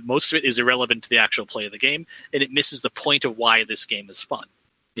most of it is irrelevant to the actual play of the game, and it misses the point of why this game is fun.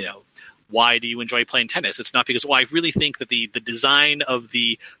 Why do you enjoy playing tennis? It's not because, I really think that the design of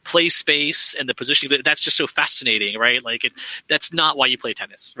the play space and the positioning, that's just so fascinating, right? Like that's not why you play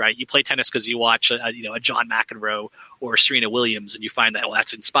tennis, right? You play tennis because you watch a John McEnroe or Serena Williams, and you find that,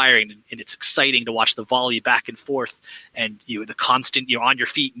 that's inspiring, and it's exciting to watch the volley back and forth, and the constant, you're on your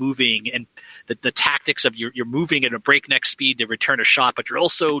feet moving, and the tactics of you're moving at a breakneck speed to return a shot, but you're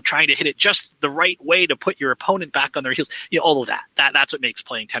also trying to hit it just the right way to put your opponent back on their heels. All of that's what makes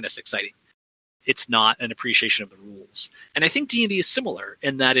playing tennis exciting. It's not an appreciation of the rules. And I think D&D is similar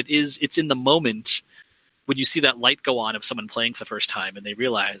in that it's in the moment when you see that light go on of someone playing for the first time and they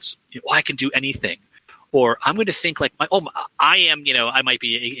realize, oh, I can do anything. Or I'm going to think like, I am, I might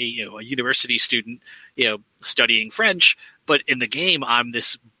be a university student, studying French, but in the game, I'm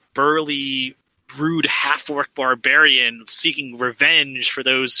this burly, rude half-orc barbarian seeking revenge for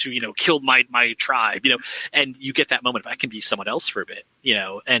those who, killed my tribe, and you get that moment of I can be someone else for a bit,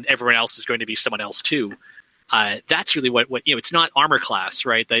 and everyone else is going to be someone else too. That's really what it's not armor class,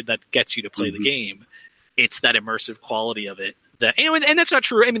 right? That gets you to play the game. It's that immersive quality of it. That, and that's not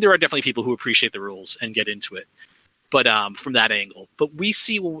true. I mean, there are definitely people who appreciate the rules and get into it, but from that angle. But we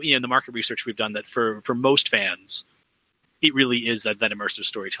see, in the market research we've done that for most fans, it really is that immersive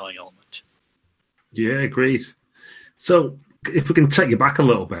storytelling element. Yeah, agreed. So if we can take you back a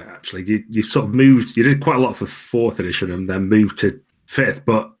little bit, actually, you sort of moved. You did quite a lot for 4th edition and then moved to 5th.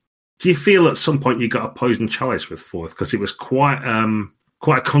 But do you feel at some point you got a poison chalice with 4th because it was quite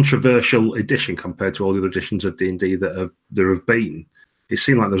a controversial edition compared to all the other editions of D&D that there have been? It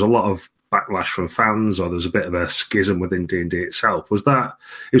seemed like there was a lot of backlash from fans, or there's a bit of a schism within D&D itself. It was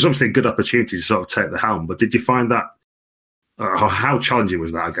obviously a good opportunity to sort of take the helm, but did you find that, or how challenging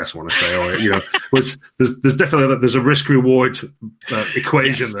was that, I guess I want to say, or, there's definitely, there's a risk-reward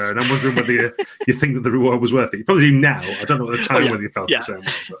equation there, and I'm wondering whether you think that the reward was worth it. You probably do now. I don't know at the time whether you felt the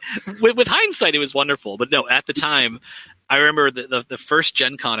same way. With hindsight, it was wonderful, but no, at the time, I remember the first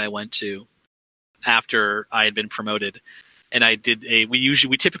Gen Con I went to after I had been promoted, and I did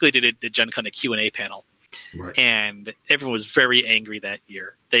we typically did a Gen Con, a Q&A panel. Right. And everyone was very angry that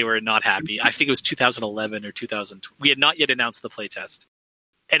year. They were not happy. I think it was 2011 or 2000. We had not yet announced the playtest.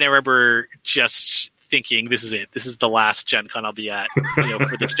 And I remember just thinking, this is it. This is the last Gen Con I'll be at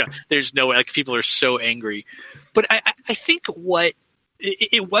for this job. There's no way. Like, people are so angry. But I think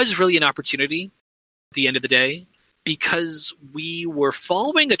it was really an opportunity at the end of the day, because we were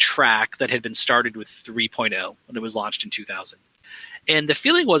following a track that had been started with 3.0 when it was launched in 2000. And the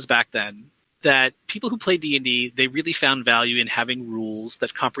feeling was back then that people who played D&D, they really found value in having rules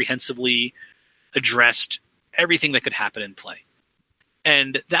that comprehensively addressed everything that could happen in play.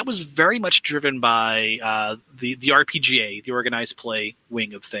 And that was very much driven by the RPGA, the organized play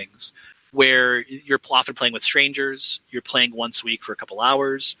wing of things, where you're often playing with strangers, you're playing once a week for a couple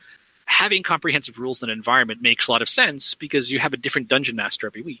hours. Having comprehensive rules in an environment makes a lot of sense because you have a different dungeon master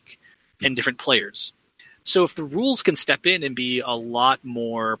every week and different players. So if the rules can step in and be a lot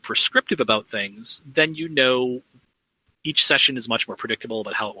more prescriptive about things, then each session is much more predictable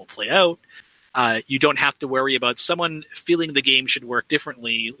about how it will play out. You don't have to worry about someone feeling the game should work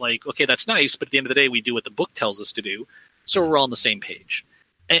differently. Like, okay, that's nice, but at the end of the day, we do what the book tells us to do, so we're all on the same page.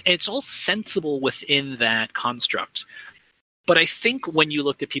 And it's all sensible within that construct. But I think when you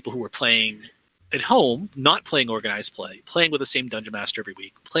looked at people who were playing at home, not playing organized play, playing with the same dungeon master every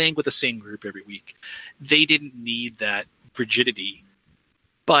week, playing with the same group every week, they didn't need that rigidity.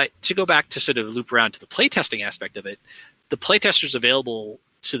 But to go back to sort of loop around to the playtesting aspect of it, the playtesters available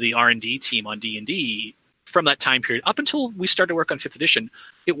to the R&D team on D&D from that time period up until we started work on 5th edition,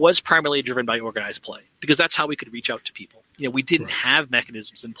 it was primarily driven by organized play, because that's how we could reach out to people. We didn't have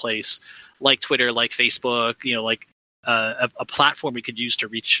mechanisms in place like Twitter, like Facebook, like a platform we could use to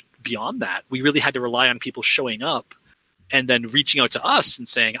reach beyond that. We really had to rely on people showing up and then reaching out to us and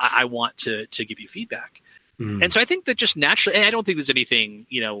saying, I want to give you feedback. And so I think that just naturally, and I don't think there's anything,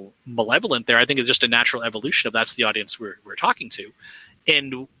 malevolent there. I think it's just a natural evolution of that's the audience we're talking to.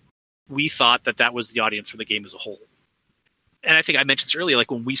 And we thought that was the audience for the game as a whole. And I think I mentioned this earlier,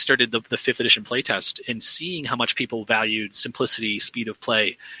 like when we started the 5th edition playtest and seeing how much people valued simplicity, speed of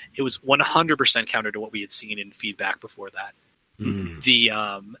play, it was 100% counter to what we had seen in feedback before that.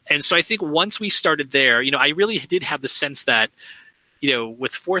 And so I think once we started there, I really did have the sense that,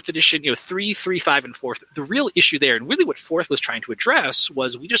 with 4th edition, 3, 5, and 4th, the real issue there, and really what 4th was trying to address,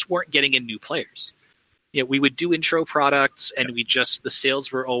 was we just weren't getting in new players. We would do intro products, and the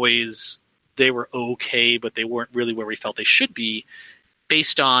sales were always, they were okay, but they weren't really where we felt they should be,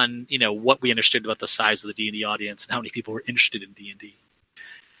 based on, what we understood about the size of the D&D audience and how many people were interested in D&D.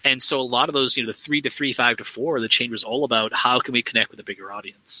 And so a lot of those, the 3 to 3, 5 to 4, the change was all about how can we connect with a bigger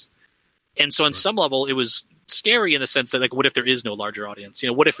audience. And so on some level, it was scary in the sense that, like, what if there is no larger audience?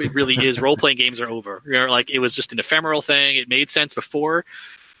 What if it really is role-playing games are over? Like, it was just an ephemeral thing. It made sense before.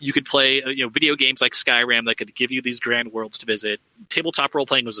 You could play, video games like Skyrim that could give you these grand worlds to visit. Tabletop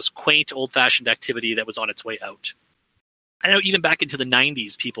role-playing was this quaint, old-fashioned activity that was on its way out. I know even back into the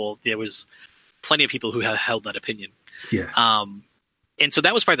 90s, there was plenty of people who held that opinion. Yeah. And so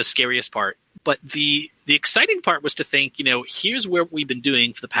that was probably the scariest part. But the exciting part was to think, here's where we've been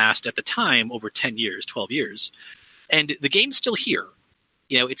doing for the past, at the time, over 10 years, 12 years. And the game's still here.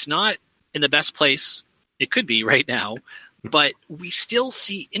 It's not in the best place. it could be right now. But we still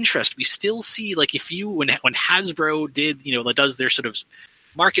see interest. We still see, like, when Hasbro did, does their sort of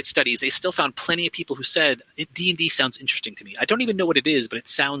market studies, they still found plenty of people who said D&D sounds interesting to me. I don't even know what it is, but it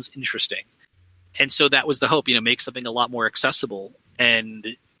sounds interesting. And so that was the hope, make something a lot more accessible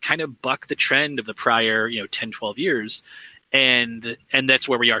and kind of buck the trend of the prior, 10, 12 years. And that's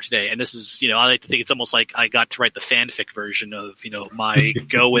where we are today. And this is, I like to think it's almost like I got to write the fanfic version of, my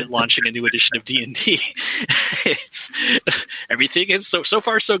go at launching a new edition of D&D. Everything is so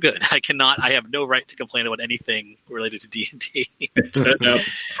far so good. I have no right to complain about anything related to D&D. It turned out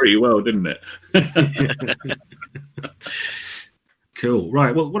pretty well, didn't it? Cool.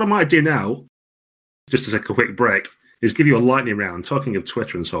 Right. Well, what I might do now, just to take a quick break, is give you a lightning round. Talking of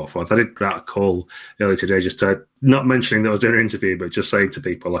Twitter and so forth, I did that call earlier today, just not mentioning that I was doing an interview, but just saying to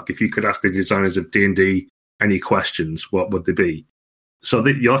people, like, if you could ask the designers of D&D any questions, what would they be? So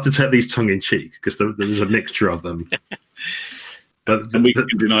you'll have to take these tongue-in-cheek, because there's a mixture of them. And we can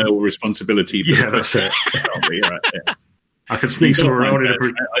deny all responsibility. For that's it. Right, yeah. I could sneak some around.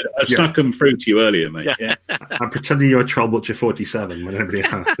 I snuck them through to you earlier, mate. Yeah. I'm pretending you're a Troll Butcher 47 when everybody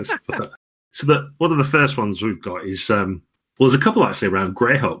has. So one of the first ones we've got is, there's a couple actually around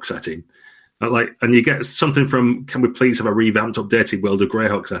Greyhawk setting. And you get something from, can we please have a revamped, updated World of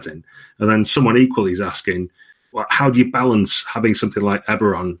Greyhawk setting? And then someone equally is asking, well, how do you balance having something like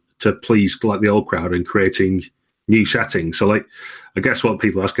Eberron to please like the old crowd and creating new settings? So I guess what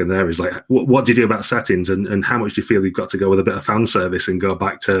people are asking there is like, what do you do about settings and how much do you feel you've got to go with a bit of fan service and go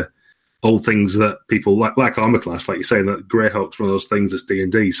back to old things that people like Armor Class, like you're saying, that Greyhawk's one of those things that's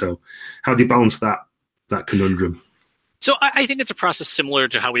D&D. So how do you balance that conundrum? So I think it's a process similar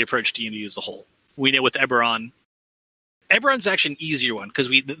to how we approach D&D as a whole. We know with Eberron's actually an easier one because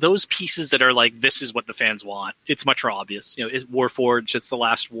those pieces that are like, this is what the fans want. It's much more obvious. It's Warforged, it's the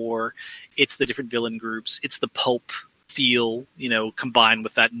Last War, it's the different villain groups, it's the pulp feel, combined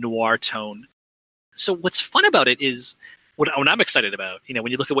with that noir tone. So what's fun about it is what I'm excited about.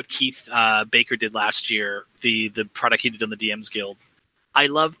 When you look at what Keith Baker did last year, the product he did on the DM's Guild,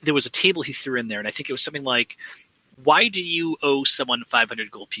 there was a table he threw in there, and I think it was something like, why do you owe someone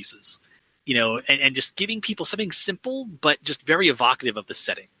 500 gold pieces? And just giving people something simple, but just very evocative of the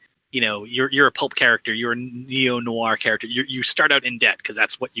setting. You're a pulp character, you're a neo-noir character. You start out in debt because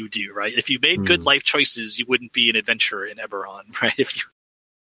that's what you do, right? If you made good life choices, you wouldn't be an adventurer in Eberron, right?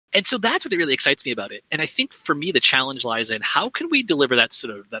 And so that's what really excites me about it. And I think for me, the challenge lies in how can we deliver that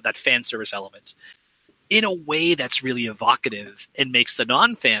sort of that fan service element in a way that's really evocative and makes the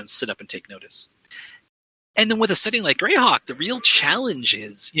non-fans sit up and take notice. And then with a setting like Greyhawk, the real challenge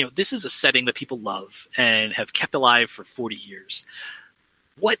is, this is a setting that people love and have kept alive for 40 years.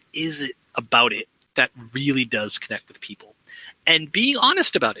 What is it about it that really does connect with people? And being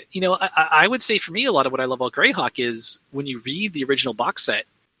honest about it. I would say for me, a lot of what I love about Greyhawk is when you read the original box set,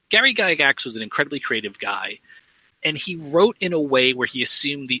 Gary Gygax was an incredibly creative guy, and he wrote in a way where he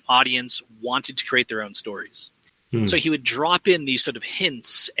assumed the audience wanted to create their own stories. So he would drop in these sort of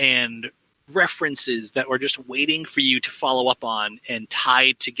hints and references that were just waiting for you to follow up on and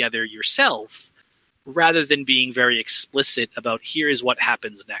tie together yourself, rather than being very explicit about here is what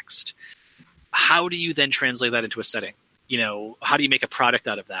happens next. How do you then translate that into a setting? How do you make a product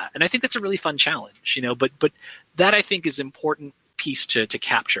out of that? And I think that's a really fun challenge, but that I think is important piece to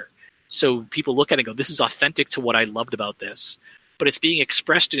capture. So people look at it and go, this is authentic to what I loved about this, but it's being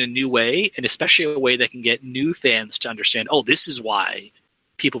expressed in a new way, and especially a way that can get new fans to understand, oh, this is why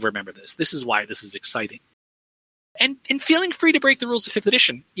people remember this. This is why this is exciting. And feeling free to break the rules of 5th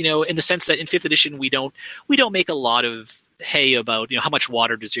edition, in the sense that in 5th edition, we don't make a lot of hay about, how much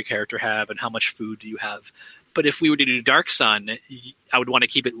water does your character have and how much food do you have. But if we were to do Dark Sun, I would want to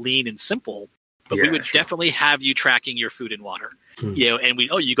keep it lean and simple, but we would definitely have you tracking your food and water. And you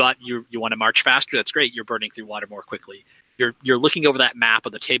want to march faster. That's great. You're burning through water more quickly. You're looking over that map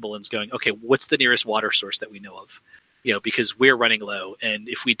of the table and going, okay, what's the nearest water source that we know of? Because we're running low. And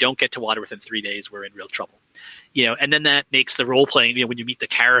if we don't get to water within 3 days, we're in real trouble. And then that makes the role playing, when you meet the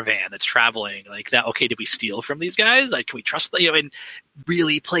caravan that's traveling like that, okay, did we steal from these guys? Like, can we trust them? And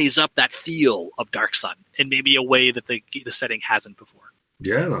really plays up that feel of Dark Sun in maybe a way that the setting hasn't before.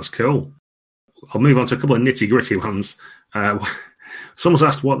 Yeah, that's cool. I'll move on to a couple of nitty gritty ones. Someone's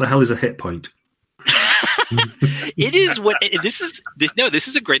asked, what the hell is a hit point? It is what this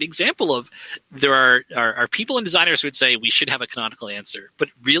is a great example of. There are people and designers who would say we should have a canonical answer, but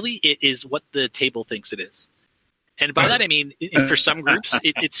really it is what the table thinks it is. And by that I mean, for some groups,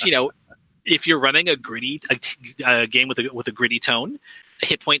 it's if you're running a game with a gritty tone, a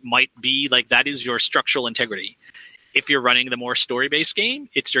hit point might be like that is your structural integrity. If you're running the more story-based game,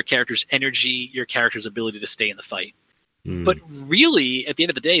 it's your character's energy, your character's ability to stay in the fight. But really, at the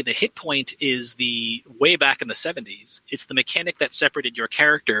end of the day, the hit point is the way back in the 70s. It's the mechanic that separated your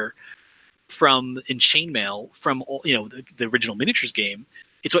character in Chainmail from the original miniatures game.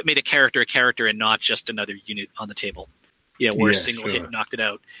 It's what made a character and not just another unit on the table. Where a single hit knocked it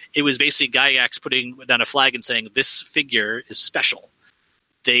out. It was basically Gygax putting down a flag and saying, this figure is special.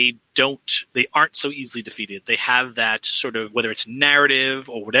 They aren't so easily defeated. They have that sort of, whether it's narrative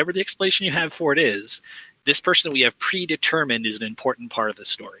or whatever the explanation you have for it is, this person that we have predetermined is an important part of the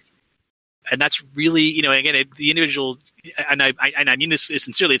story. And that's really, again, the individual, and I mean this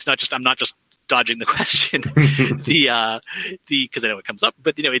sincerely, I'm not just dodging the question, because I know it comes up,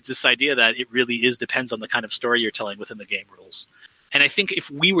 but it's this idea that it really depends on the kind of story you're telling within the game rules. And I think if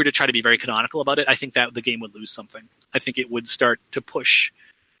we were to try to be very canonical about it, I think that the game would lose something. I think it would start to push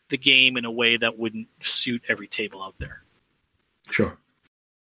the game in a way that wouldn't suit every table out there. Sure.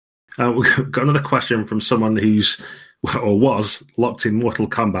 We've got another question from someone was locked in Mortal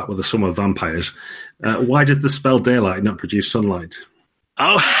Kombat with a swarm of vampires. Why does the spell Daylight not produce sunlight?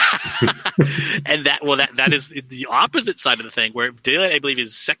 Oh, and that is the opposite side of the thing, where Daylight, I believe,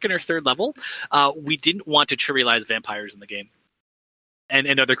 is second or third level. We didn't want to trivialize vampires in the game.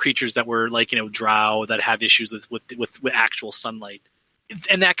 And other creatures that were like, drow that have issues with actual sunlight.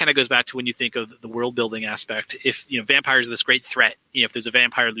 And that kind of goes back to when you think of the world building aspect. If vampires are this great threat, if there's a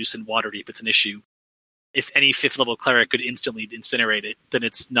vampire loose in Waterdeep, it's an issue. If any 5th level cleric could instantly incinerate it, then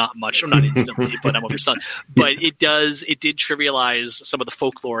it's not much. Or not instantly, but I'm overselling. But it did trivialize some of the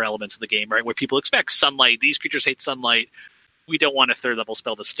folklore elements of the game, right? Where people expect sunlight. These creatures hate sunlight. We don't want a 3rd level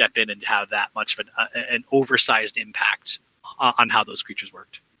spell to step in and have that much of an oversized impact on how those creatures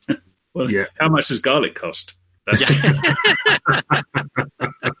worked. Well, yeah. How much does garlic cost?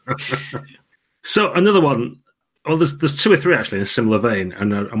 So another one. Well, there's 2 or 3 actually in a similar vein,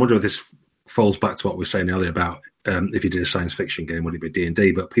 and I wonder if this falls back to what we were saying earlier about if you did a science fiction game, would it be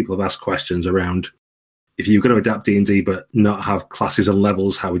D&D? But people have asked questions around if you're going to adapt D&D but not have classes and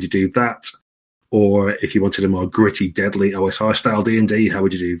levels, how would you do that? Or if you wanted a more gritty, deadly OSR style D&D, how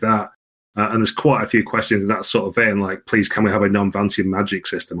would you do that? And there's quite a few questions in that sort of vein, like, please, can we have a non-Vancian magic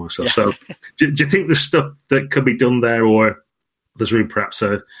system or so? Yeah. So do you think there's stuff that could be done there, or there's room perhaps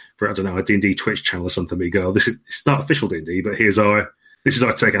for, I don't know, a D&D Twitch channel or something? We go, it's not official D&D, but this is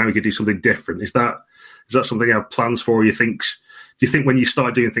our take on how we could do something different. Is that something you have plans for? Do you think when you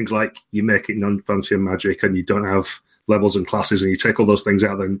start doing things like you make it non-Vancian magic and you don't have levels and classes and you take all those things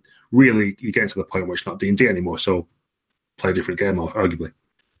out, then really you get to the point where it's not D&D anymore, so play a different game, arguably?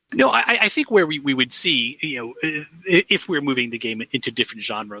 No, I think where we would see, if we're moving the game into different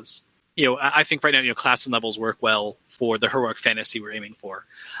genres, I think right now, class and levels work well for the heroic fantasy we're aiming for.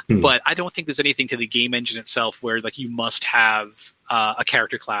 But I don't think there's anything to the game engine itself where like you must have a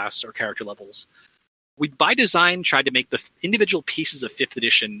character class or character levels. We, by design, tried to make the individual pieces of 5th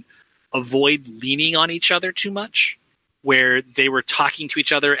edition avoid leaning on each other too much, where they were talking to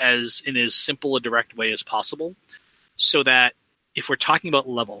each other in as simple a direct way as possible, so that if we're talking about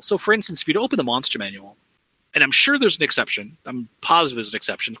level. So, for instance, if you'd open the monster manual, and I'm sure there's an exception. I'm positive there's an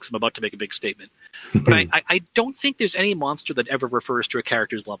exception because I'm about to make a big statement. But I don't think there's any monster that ever refers to a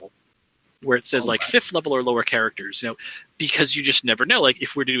character's level where it says 5th level or lower characters, because you just never know. Like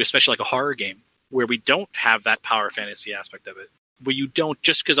if we're to do especially like a horror game where we don't have that power fantasy aspect of it, where you don't,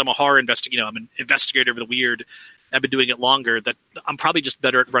 just because I'm a horror investigator, I'm an investigator of the weird, I've been doing it longer, that I'm probably just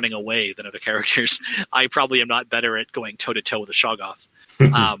better at running away than other characters. I probably am not better at going toe-to-toe with a Shoggoth.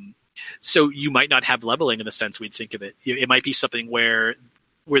 So you might not have leveling in the sense we'd think of it. It might be something where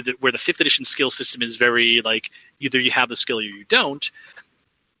the 5th edition skill system is very like either you have the skill or you don't.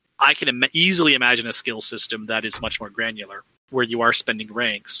 I can easily imagine a skill system that is much more granular, where you are spending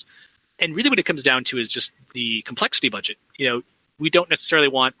ranks. And really what it comes down to is just the complexity budget. We don't necessarily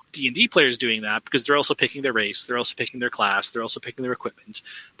want D&D players doing that because they're also picking their race, they're also picking their class, they're also picking their equipment,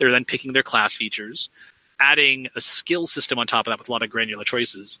 they're then picking their class features. Adding a skill system on top of that with a lot of granular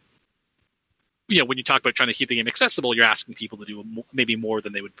choices. When you talk about trying to keep the game accessible, you're asking people to do maybe more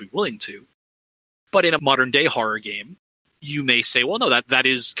than they would be willing to. But in a modern-day horror game, you may say, well, no, that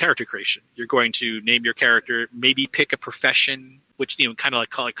is character creation. You're going to name your character, maybe pick a profession, which, kind of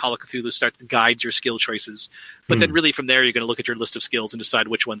like Call of Cthulhu starts to guide your skill choices. But then really from there, you're going to look at your list of skills and decide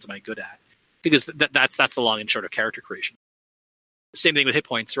which ones am I good at. Because that's the long and short of character creation. Same thing with hit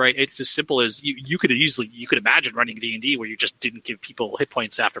points, right? It's as simple as you could imagine running D&D where you just didn't give people hit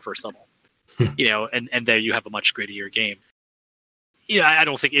points after first level. And there you have a much grittier game. I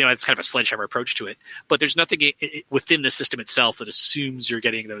don't think, it's kind of a sledgehammer approach to it, but there's nothing within the system itself that assumes you're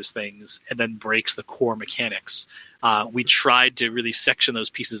getting those things and then breaks the core mechanics. We tried to really section those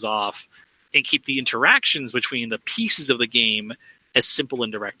pieces off and keep the interactions between the pieces of the game as simple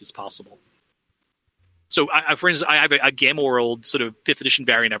and direct as possible. So, for instance, I have a Gamma World sort of 5th edition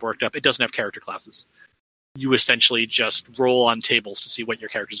variant I've worked up. It doesn't have character classes. You essentially just roll on tables to see what your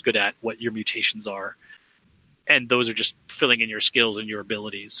character's good at, what your mutations are. And those are just filling in your skills and your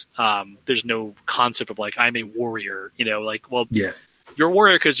abilities. There's no concept of I'm a warrior, you're a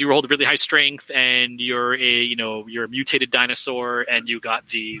warrior because you rolled really high strength and you're a mutated dinosaur and you got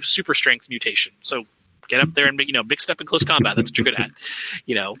the super strength mutation. So get up there and mix it up in close combat. That's what you're good at,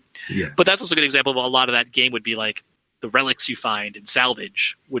 Yeah. But that's also a good example of a lot of that game would be the relics you find in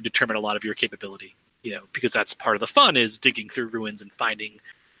salvage would determine a lot of your capability, because that's part of the fun is digging through ruins and finding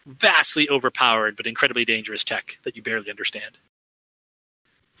vastly overpowered but incredibly dangerous tech that you barely understand.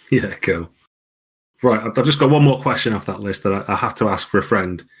 Yeah, cool. Right, I've just got one more question off that list that I have to ask for a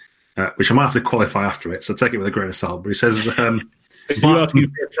friend, which I might have to qualify after it, so take it with a grain of salt. But he says... You're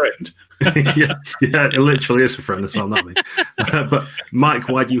asking for a friend? yeah, it literally is a friend as well, not me. But Mike,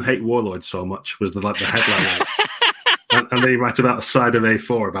 why do you hate Warlords so much? Was the headline. And then he writes about a side of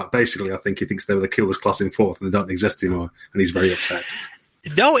A4 about basically, I think he thinks they were the coolest class in 4th and they don't exist anymore, and he's very upset.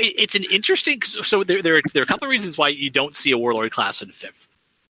 No, it's an interesting... So there are a couple of reasons why you don't see a Warlord class in 5th.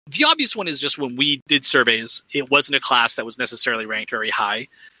 The obvious one is just when we did surveys, it wasn't a class that was necessarily ranked very high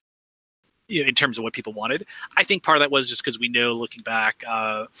in terms of what people wanted. I think part of that was just because we know, looking back,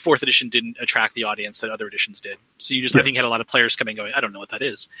 4th edition didn't attract the audience that other editions did. So you just, I think, had a lot of players coming going, I don't know what that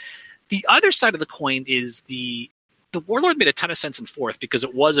is. The other side of the coin is the Warlord made a ton of sense in 4th because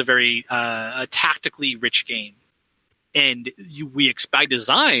it was a very a tactically rich game. And by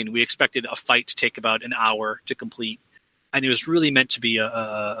design, we expected a fight to take about an hour to complete. And it was really meant to be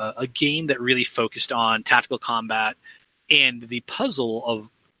a game that really focused on tactical combat and the puzzle of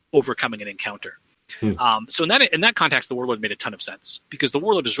overcoming an encounter. So in that context, the Warlord made a ton of sense because the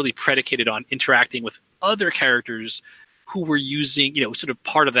Warlord is really predicated on interacting with other characters who were using, sort of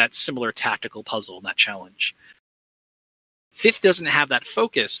part of that similar tactical puzzle and that challenge. 5th doesn't have that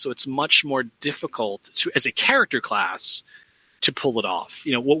focus, so it's much more difficult as a character class to pull it off.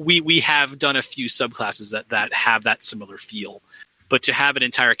 We have done a few subclasses that have that similar feel, but to have an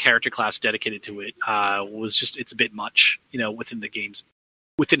entire character class dedicated to it was just, it's a bit much,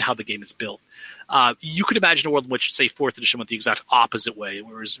 within how the game is built. You could imagine a world in which, say, 4th edition went the exact opposite way,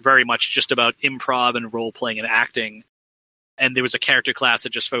 where it was very much just about improv and role-playing and acting, and there was a character class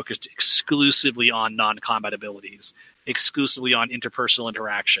that just focused exclusively on non-combat abilities, exclusively on interpersonal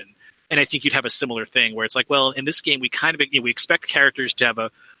interaction. And I think you'd have a similar thing where it's in this game, we kind of we expect characters to have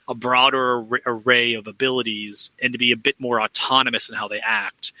a broader array of abilities and to be a bit more autonomous in how they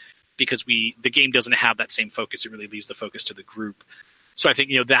act, because the game doesn't have that same focus. It really leaves the focus to the group. So I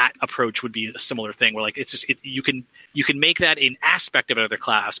think that approach would be a similar thing where you can make that an aspect of another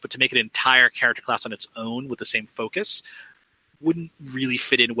class, but to make an entire character class on its own with the same focus wouldn't really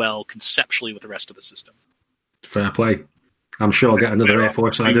fit in well conceptually with the rest of the system. Fair play. I'm sure I'll get another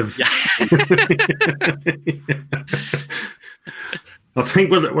A4 side of... I think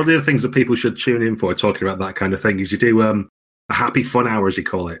one of the things that people should tune in for talking about that kind of thing is you do a happy fun hour, as you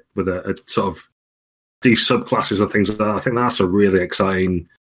call it, with a sort of these subclasses and things like that. I think that's a really exciting...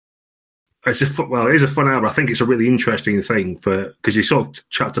 it is a fun hour. I think it's a really interesting thing because you sort of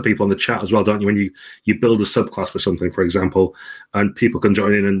chat to people on the chat as well, don't you? When you build a subclass for something, for example, and people can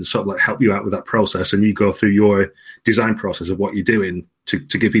join in and sort of help you out with that process, and you go through your design process of what you're doing to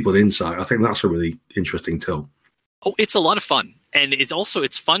give people an insight. I think that's a really interesting tool. Oh, it's a lot of fun. And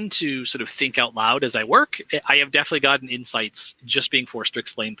it's fun to sort of think out loud as I work. I have definitely gotten insights just being forced to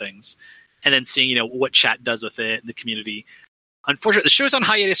explain things and then seeing, what chat does with it, the community. Unfortunately, the show's on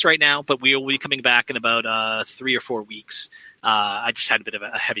hiatus right now, but we will be coming back in about 3 or 4 weeks. I just had a bit of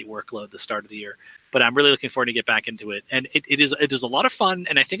a heavy workload at the start of the year, but I'm really looking forward to get back into it. And it is a lot of fun,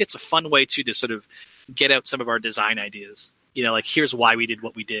 and I think it's a fun way to sort of get out some of our design ideas. Here's why we did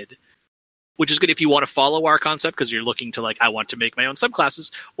what we did, which is good if you want to follow our concept because you're looking to I want to make my own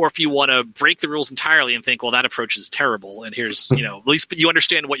subclasses, or if you want to break the rules entirely and think, well, that approach is terrible, and here's at least you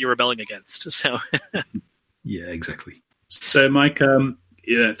understand what you're rebelling against. So yeah, exactly. So, Mike,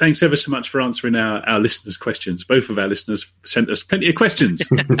 thanks ever so much for answering our listeners' questions. Both of our listeners sent us plenty of questions.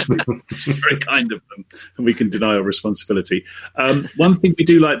 Very kind of them, and we can deny our responsibility. One thing we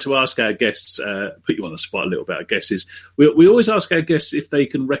do like to ask our guests, put you on the spot a little bit, I guess, is we always ask our guests if they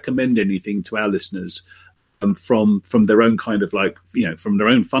can recommend anything to our listeners from their own kind of like, from their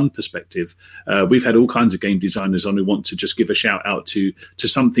own fun perspective. We've had all kinds of game designers on who want to just give a shout out to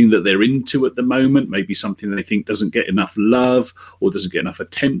something that they're into at the moment, maybe something they think doesn't get enough love or doesn't get enough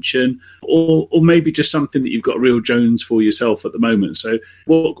attention, or maybe just something that you've got real Jones for yourself at the moment. So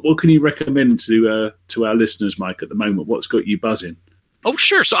what can you recommend to our listeners, Mike, at the moment? What's got you buzzing? Oh,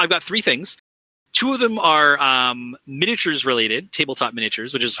 sure. So I've got 3 things. 2 of them are miniatures related, tabletop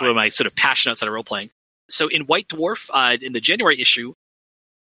miniatures, which is one of my sort of passion outside of role playing. So in White Dwarf, in the January issue,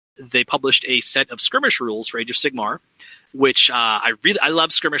 they published a set of skirmish rules for Age of Sigmar, which I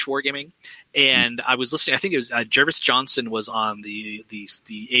love skirmish wargaming. And I was listening, I think it was Jervis Johnson was on the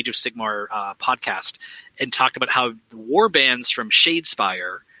Age of Sigmar podcast and talked about how the war bands from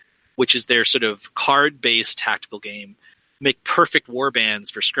Shadespire, which is their sort of card-based tactical game, make perfect war bands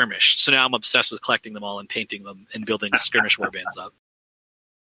for skirmish. So now I'm obsessed with collecting them all and painting them and building skirmish war bands up.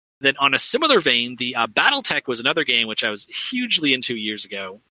 Then on a similar vein, the Battletech was another game which I was hugely into years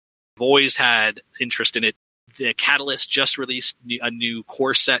ago. I've always had interest in it. The Catalyst just released a new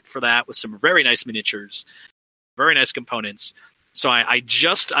core set for that with some very nice miniatures, very nice components. So I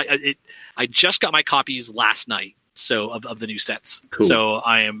just got my copies last night, so of the new sets. Cool. So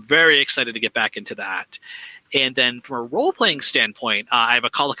I am very excited to get back into that. And then from a role-playing standpoint, I have a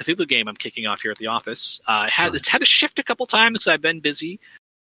Call of Cthulhu game I'm kicking off here at the office. It's had to shift a couple times because I've been busy.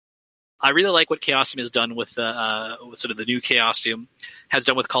 I really like what Chaosium has done with sort of the new Chaosium, has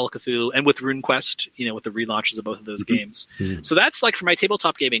done with Call of Cthulhu and with RuneQuest, with the relaunches of both of those games. Mm-hmm. So that's like for my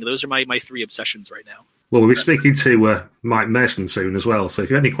tabletop gaming, those are my 3 obsessions right now. Well, we'll be speaking to Mike Mason soon as well. So if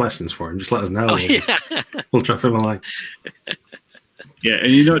you have any questions for him, just let us know. We'll drop him a line. Yeah,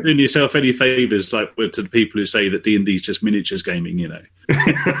 and you're not doing yourself any favours like to the people who say that D&D is just miniatures gaming,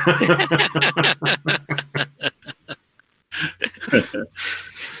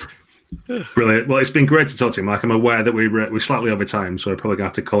 Brilliant. Well, it's been great to talk to you, Mike. I'm aware that we're slightly over time, so we're probably going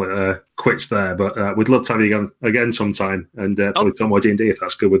to have to call it quits there. But we'd love to have you again sometime and probably talk more D&D if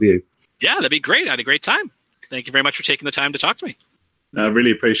that's good with you. Yeah, that'd be great. I had a great time. Thank you very much for taking the time to talk to me. I really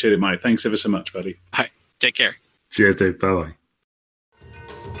appreciate it, Mike. Thanks ever so much, buddy. All right. Take care. Cheers, dude. Bye-bye.